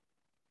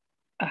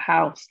 a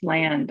house,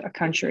 land, a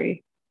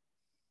country,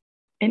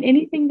 and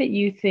anything that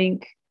you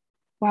think,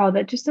 wow,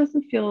 that just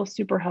doesn't feel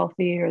super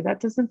healthy, or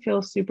that doesn't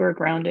feel super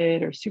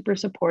grounded or super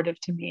supportive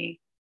to me.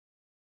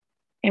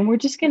 And we're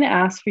just going to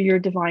ask for your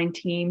divine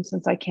team,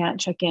 since I can't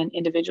check in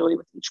individually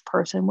with each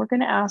person. We're going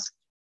to ask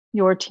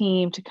your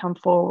team to come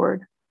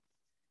forward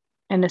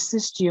and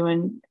assist you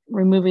in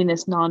removing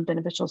this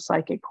non-beneficial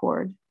psychic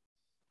cord.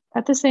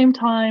 At the same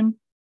time,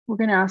 we're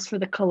going to ask for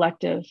the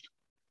collective,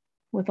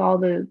 with all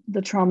the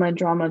trauma and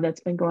drama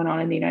that's been going on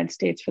in the United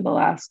States for the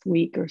last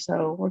week or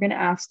so. We're going to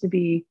ask to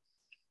be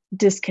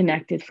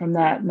disconnected from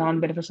that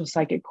non-beneficial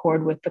psychic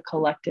cord with the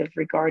collective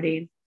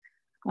regarding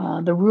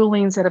the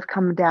rulings that have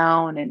come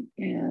down,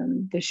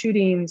 and the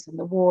shootings and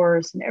the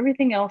wars and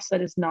everything else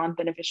that is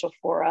non-beneficial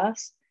for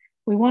us.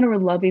 We want to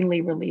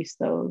lovingly release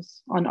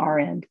those on our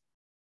end.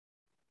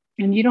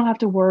 And you don't have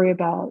to worry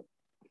about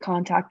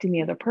contacting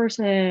the other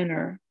person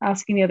or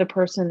asking the other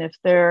person if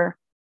they're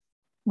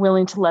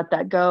willing to let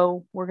that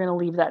go. We're going to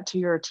leave that to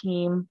your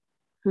team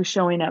who's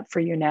showing up for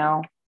you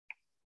now.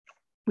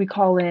 We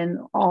call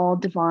in all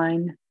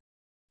divine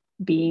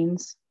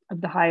beings of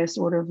the highest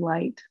order of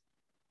light,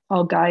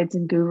 all guides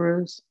and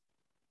gurus.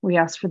 We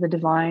ask for the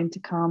divine to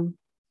come,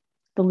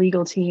 the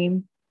legal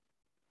team,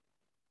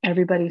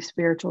 everybody's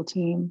spiritual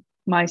team,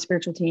 my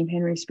spiritual team,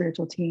 Henry's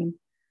spiritual team,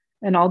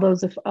 and all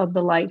those of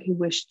the light who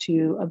wish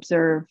to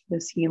observe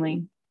this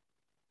healing,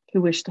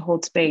 who wish to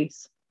hold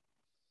space.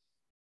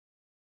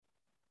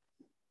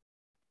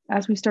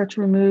 As we start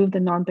to remove the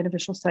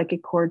non-beneficial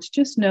psychic cords,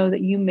 just know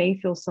that you may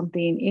feel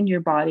something in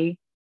your body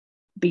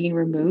being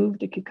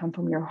removed. It could come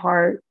from your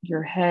heart,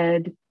 your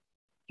head,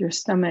 your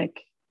stomach,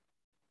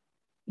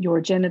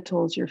 your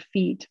genitals, your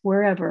feet,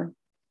 wherever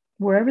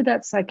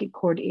that psychic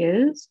cord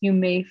is, you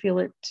may feel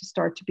it to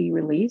start to be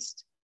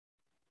released.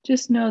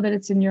 Just know that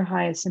it's in your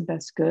highest and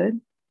best good.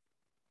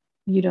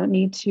 You don't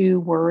need to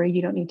worry.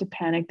 You don't need to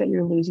panic that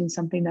you're losing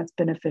something that's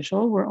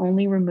beneficial. We're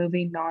only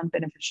removing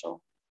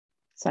non-beneficial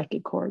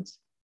psychic cords.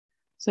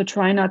 So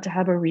try not to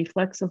have a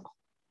reflex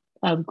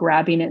of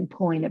grabbing it and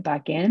pulling it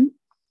back in.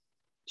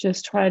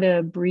 Just try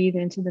to breathe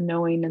into the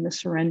knowing and the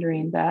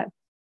surrendering that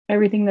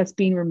everything that's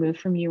being removed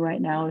from you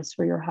right now is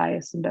for your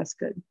highest and best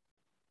good.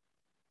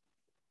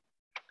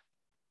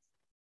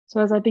 So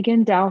as I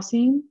begin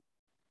dowsing,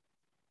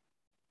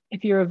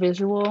 if you're a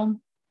visual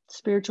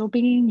spiritual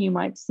being, you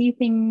might see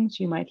things,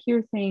 you might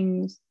hear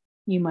things,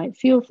 you might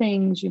feel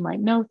things, you might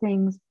know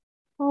things.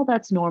 All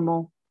that's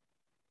normal.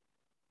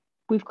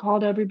 We've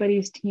called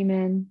everybody's team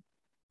in,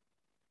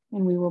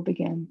 and we will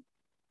begin.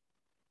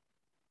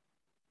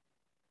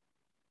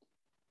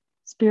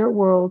 Spirit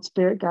world,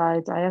 spirit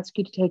guides, I ask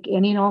you to take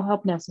any and all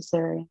help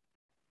necessary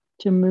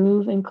to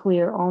move and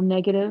clear all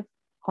negative,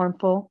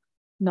 harmful,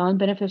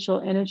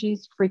 non-beneficial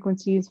energies,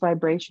 frequencies,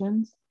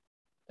 vibrations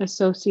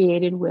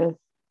associated with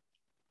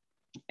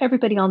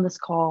everybody on this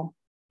call,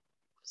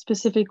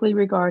 specifically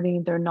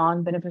regarding their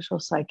non-beneficial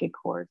psychic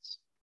cords.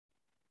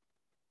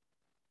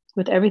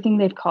 With everything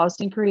they've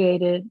caused and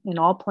created in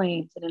all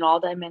planes and in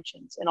all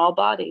dimensions, in all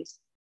bodies,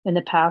 in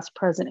the past,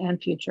 present,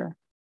 and future.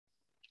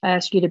 I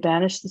ask you to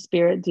banish the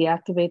spirit,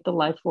 deactivate the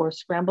life force,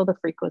 scramble the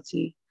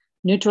frequency,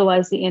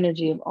 neutralize the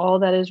energy of all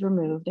that is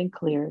removed and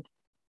cleared,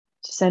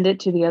 to send it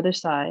to the other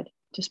side,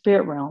 to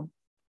spirit realm,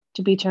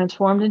 to be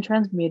transformed and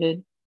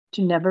transmuted,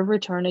 to never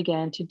return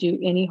again to do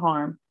any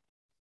harm.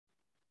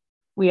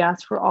 We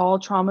ask for all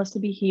traumas to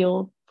be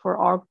healed, for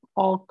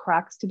all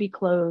cracks to be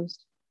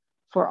closed,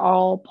 for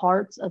all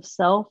parts of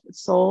self,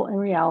 soul, and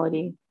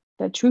reality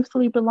that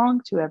truthfully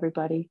belong to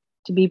everybody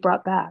to be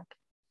brought back.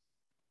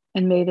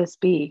 And may this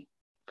be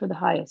for the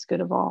highest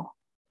good of all.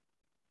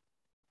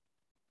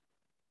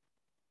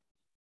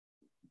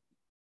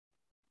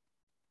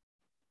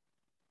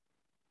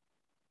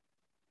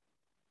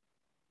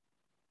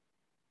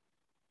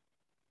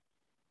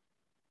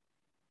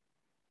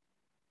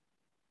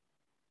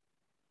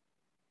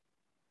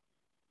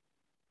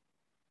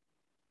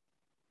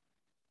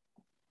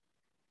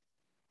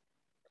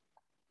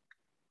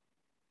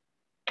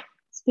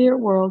 Spirit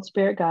world,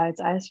 spirit guides,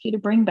 I ask you to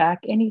bring back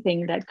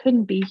anything that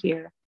couldn't be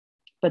here,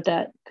 but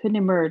that couldn't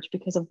emerge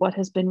because of what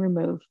has been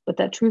removed, but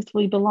that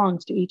truthfully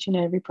belongs to each and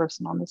every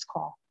person on this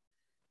call.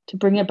 To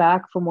bring it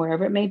back from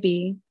wherever it may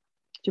be,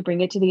 to bring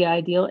it to the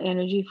ideal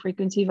energy,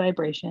 frequency,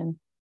 vibration,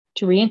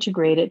 to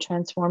reintegrate it,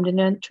 transformed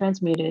and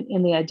transmuted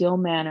in the ideal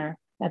manner,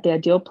 at the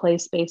ideal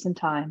place, space, and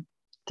time,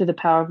 through the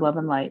power of love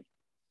and light.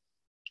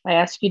 I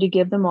ask you to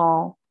give them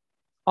all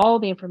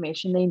the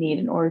information they need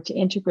in order to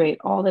integrate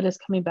all that is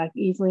coming back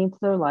easily into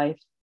their life,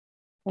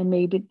 and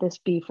may this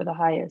be for the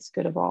highest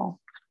good of all.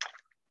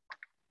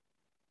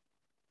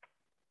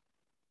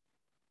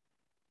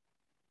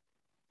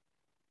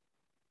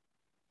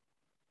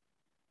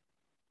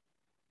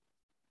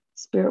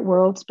 Spirit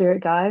world,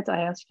 spirit guides,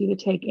 I ask you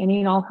to take any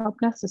and all help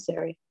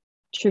necessary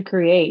to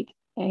create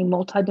a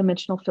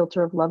multidimensional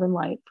filter of love and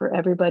light for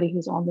everybody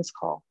who's on this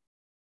call.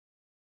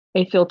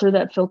 A filter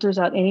that filters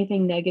out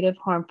anything negative,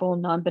 harmful,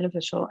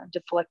 non-beneficial, and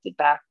deflect it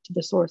back to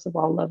the source of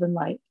all love and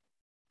light.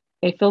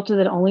 A filter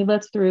that only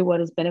lets through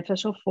what is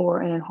beneficial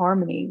for and in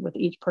harmony with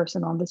each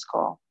person on this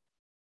call.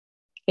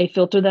 A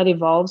filter that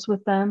evolves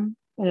with them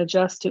and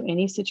adjusts to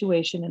any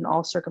situation in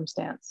all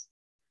circumstance.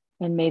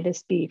 And may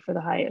this be for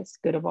the highest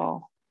good of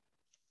all.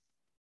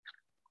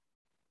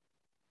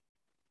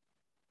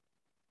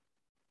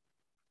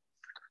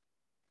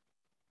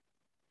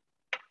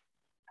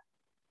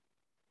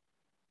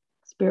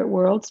 Spirit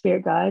world,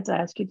 spirit guides, I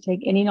ask you to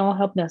take any and all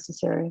help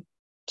necessary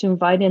to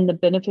invite in the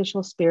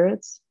beneficial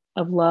spirits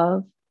of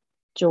love,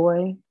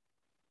 joy,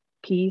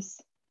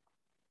 peace,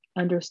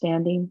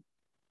 understanding,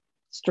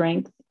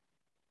 strength,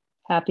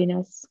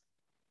 happiness,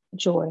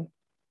 joy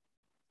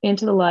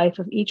into the life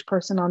of each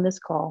person on this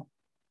call.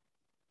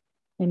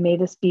 And may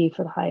this be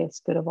for the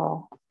highest good of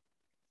all.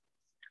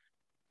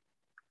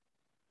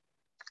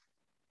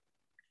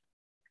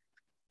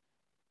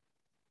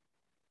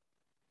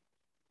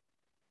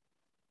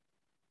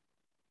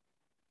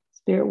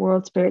 Spirit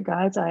world, spirit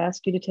guides, I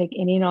ask you to take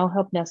any and all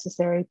help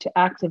necessary to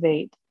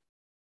activate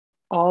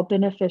all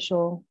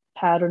beneficial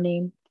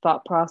patterning,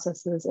 thought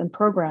processes, and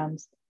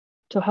programs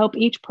to help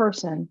each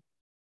person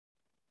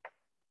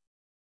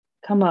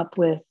come up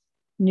with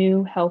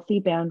new healthy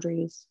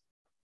boundaries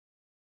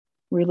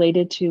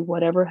related to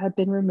whatever had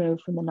been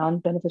removed from the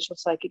non-beneficial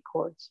psychic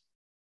cords.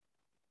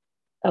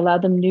 Allow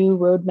them new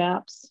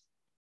roadmaps,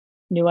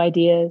 new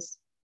ideas,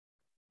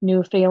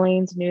 new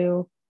feelings,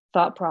 new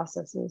thought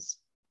processes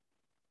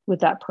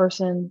with that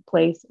person,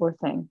 place, or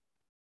thing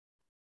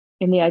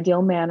in the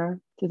ideal manner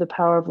through the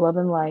power of love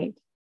and light.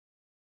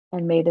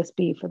 And may this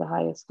be for the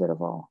highest good of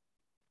all.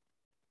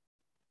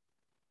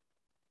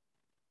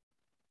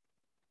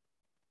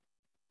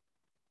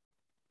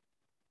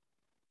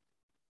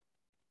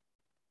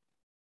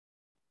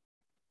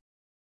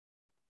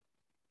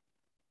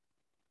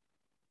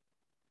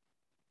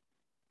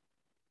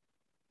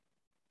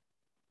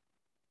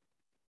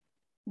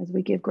 As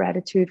we give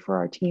gratitude for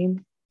our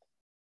team,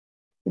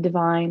 the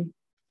divine,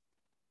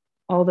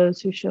 all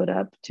those who showed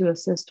up to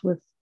assist with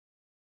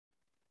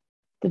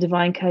the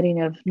divine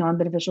cutting of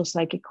non-beneficial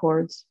psychic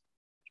cords.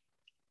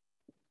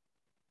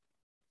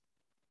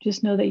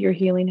 Just know that your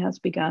healing has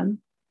begun.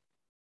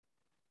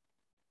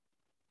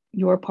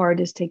 Your part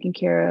is taken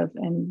care of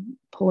and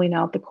pulling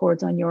out the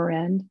cords on your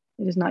end.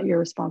 It is not your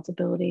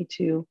responsibility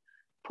to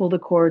pull the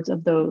cords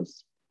of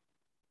those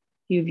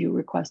you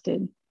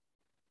requested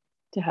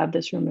to have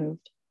this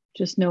removed.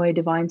 Just know a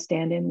divine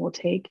stand-in will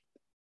take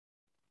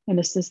and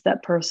assist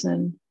that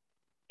person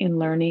in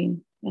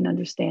learning and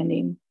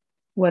understanding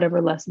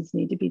whatever lessons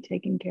need to be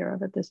taken care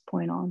of at this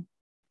point on.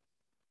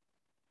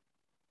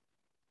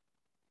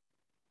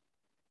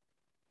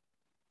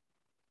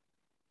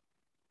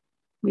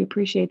 We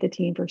appreciate the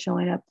team for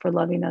showing up, for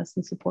loving us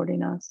and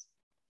supporting us.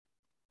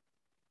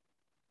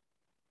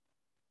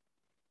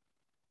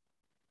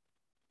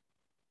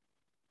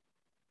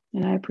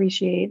 And I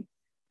appreciate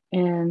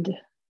and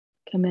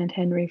commend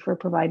Henry for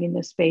providing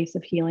this space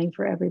of healing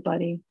for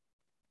everybody.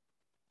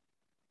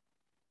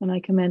 And I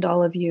commend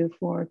all of you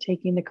for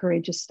taking the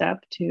courageous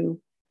step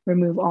to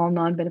remove all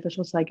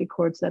non-beneficial psychic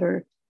cords that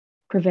are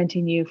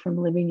preventing you from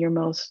living your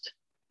most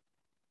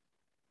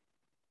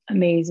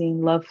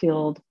amazing,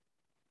 love-filled,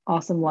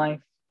 awesome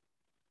life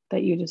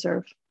that you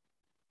deserve.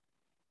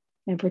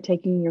 And for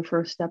taking your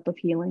first step of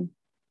healing.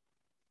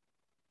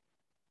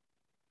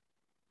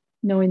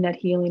 Knowing that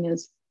healing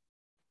is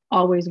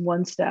always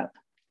one step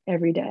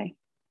every day,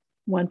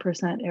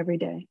 1% every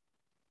day.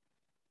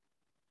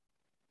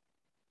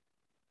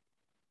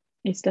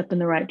 A step in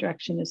the right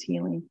direction is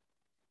healing,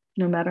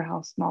 no matter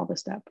how small the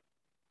step.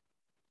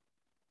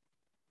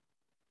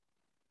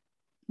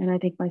 And I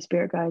thank my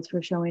spirit guides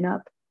for showing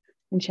up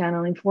and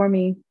channeling for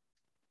me,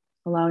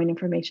 allowing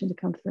information to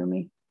come through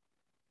me.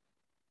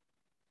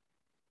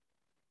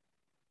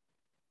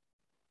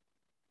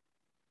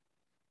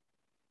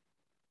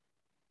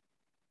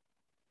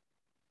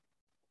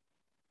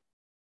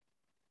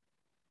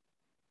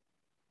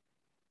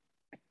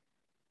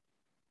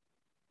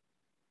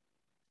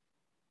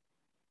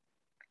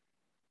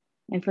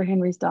 And for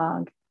Henry's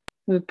dog,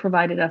 who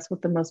provided us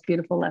with the most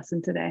beautiful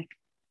lesson today.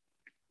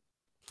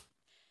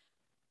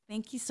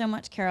 Thank you so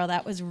much, Carol.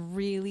 That was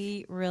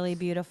really, really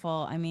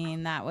beautiful. I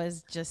mean, that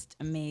was just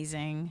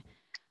amazing.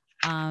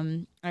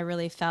 I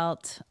really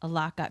felt a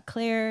lot got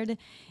cleared,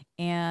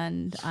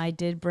 and I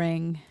did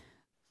bring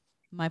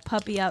my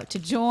puppy out to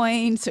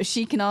join so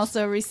she can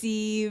also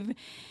receive.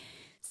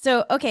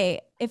 So,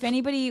 okay, if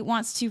anybody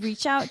wants to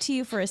reach out to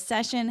you for a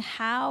session,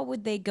 how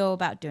would they go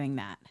about doing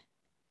that?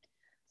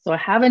 So I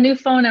have a new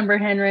phone number,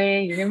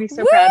 Henry. You're going to be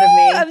so proud of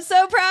me. I'm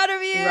so proud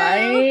of you.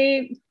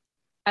 Right?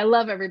 I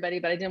love everybody,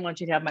 but I didn't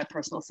want you to have my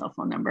personal cell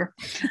phone number.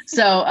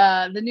 So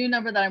the new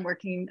number that I'm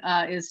working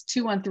is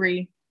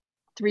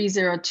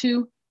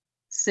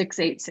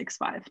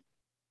 213-302-6865.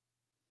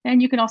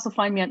 And you can also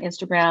find me on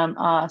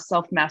Instagram,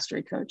 Self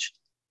Mastery Coach.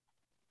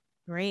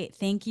 Great.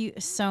 Thank you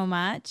so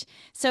much.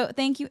 So,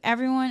 thank you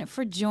everyone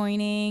for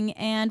joining.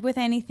 And with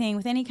anything,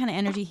 with any kind of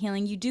energy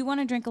healing, you do want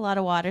to drink a lot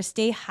of water,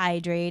 stay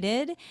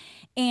hydrated,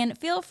 and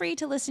feel free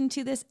to listen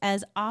to this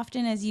as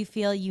often as you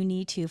feel you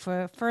need to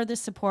for further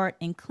support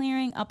in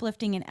clearing,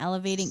 uplifting, and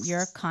elevating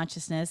your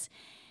consciousness.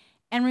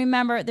 And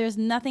remember, there's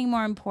nothing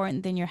more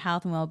important than your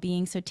health and well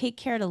being. So, take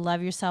care to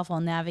love yourself while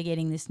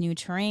navigating this new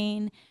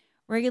terrain.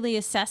 Regularly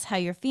assess how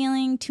you're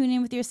feeling, tune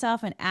in with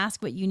yourself, and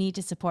ask what you need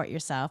to support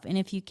yourself. And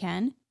if you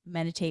can,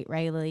 meditate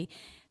regularly.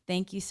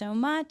 Thank you so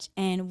much.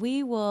 And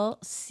we will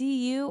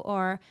see you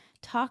or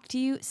talk to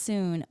you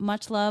soon.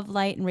 Much love,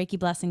 light, and Reiki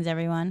blessings,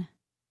 everyone.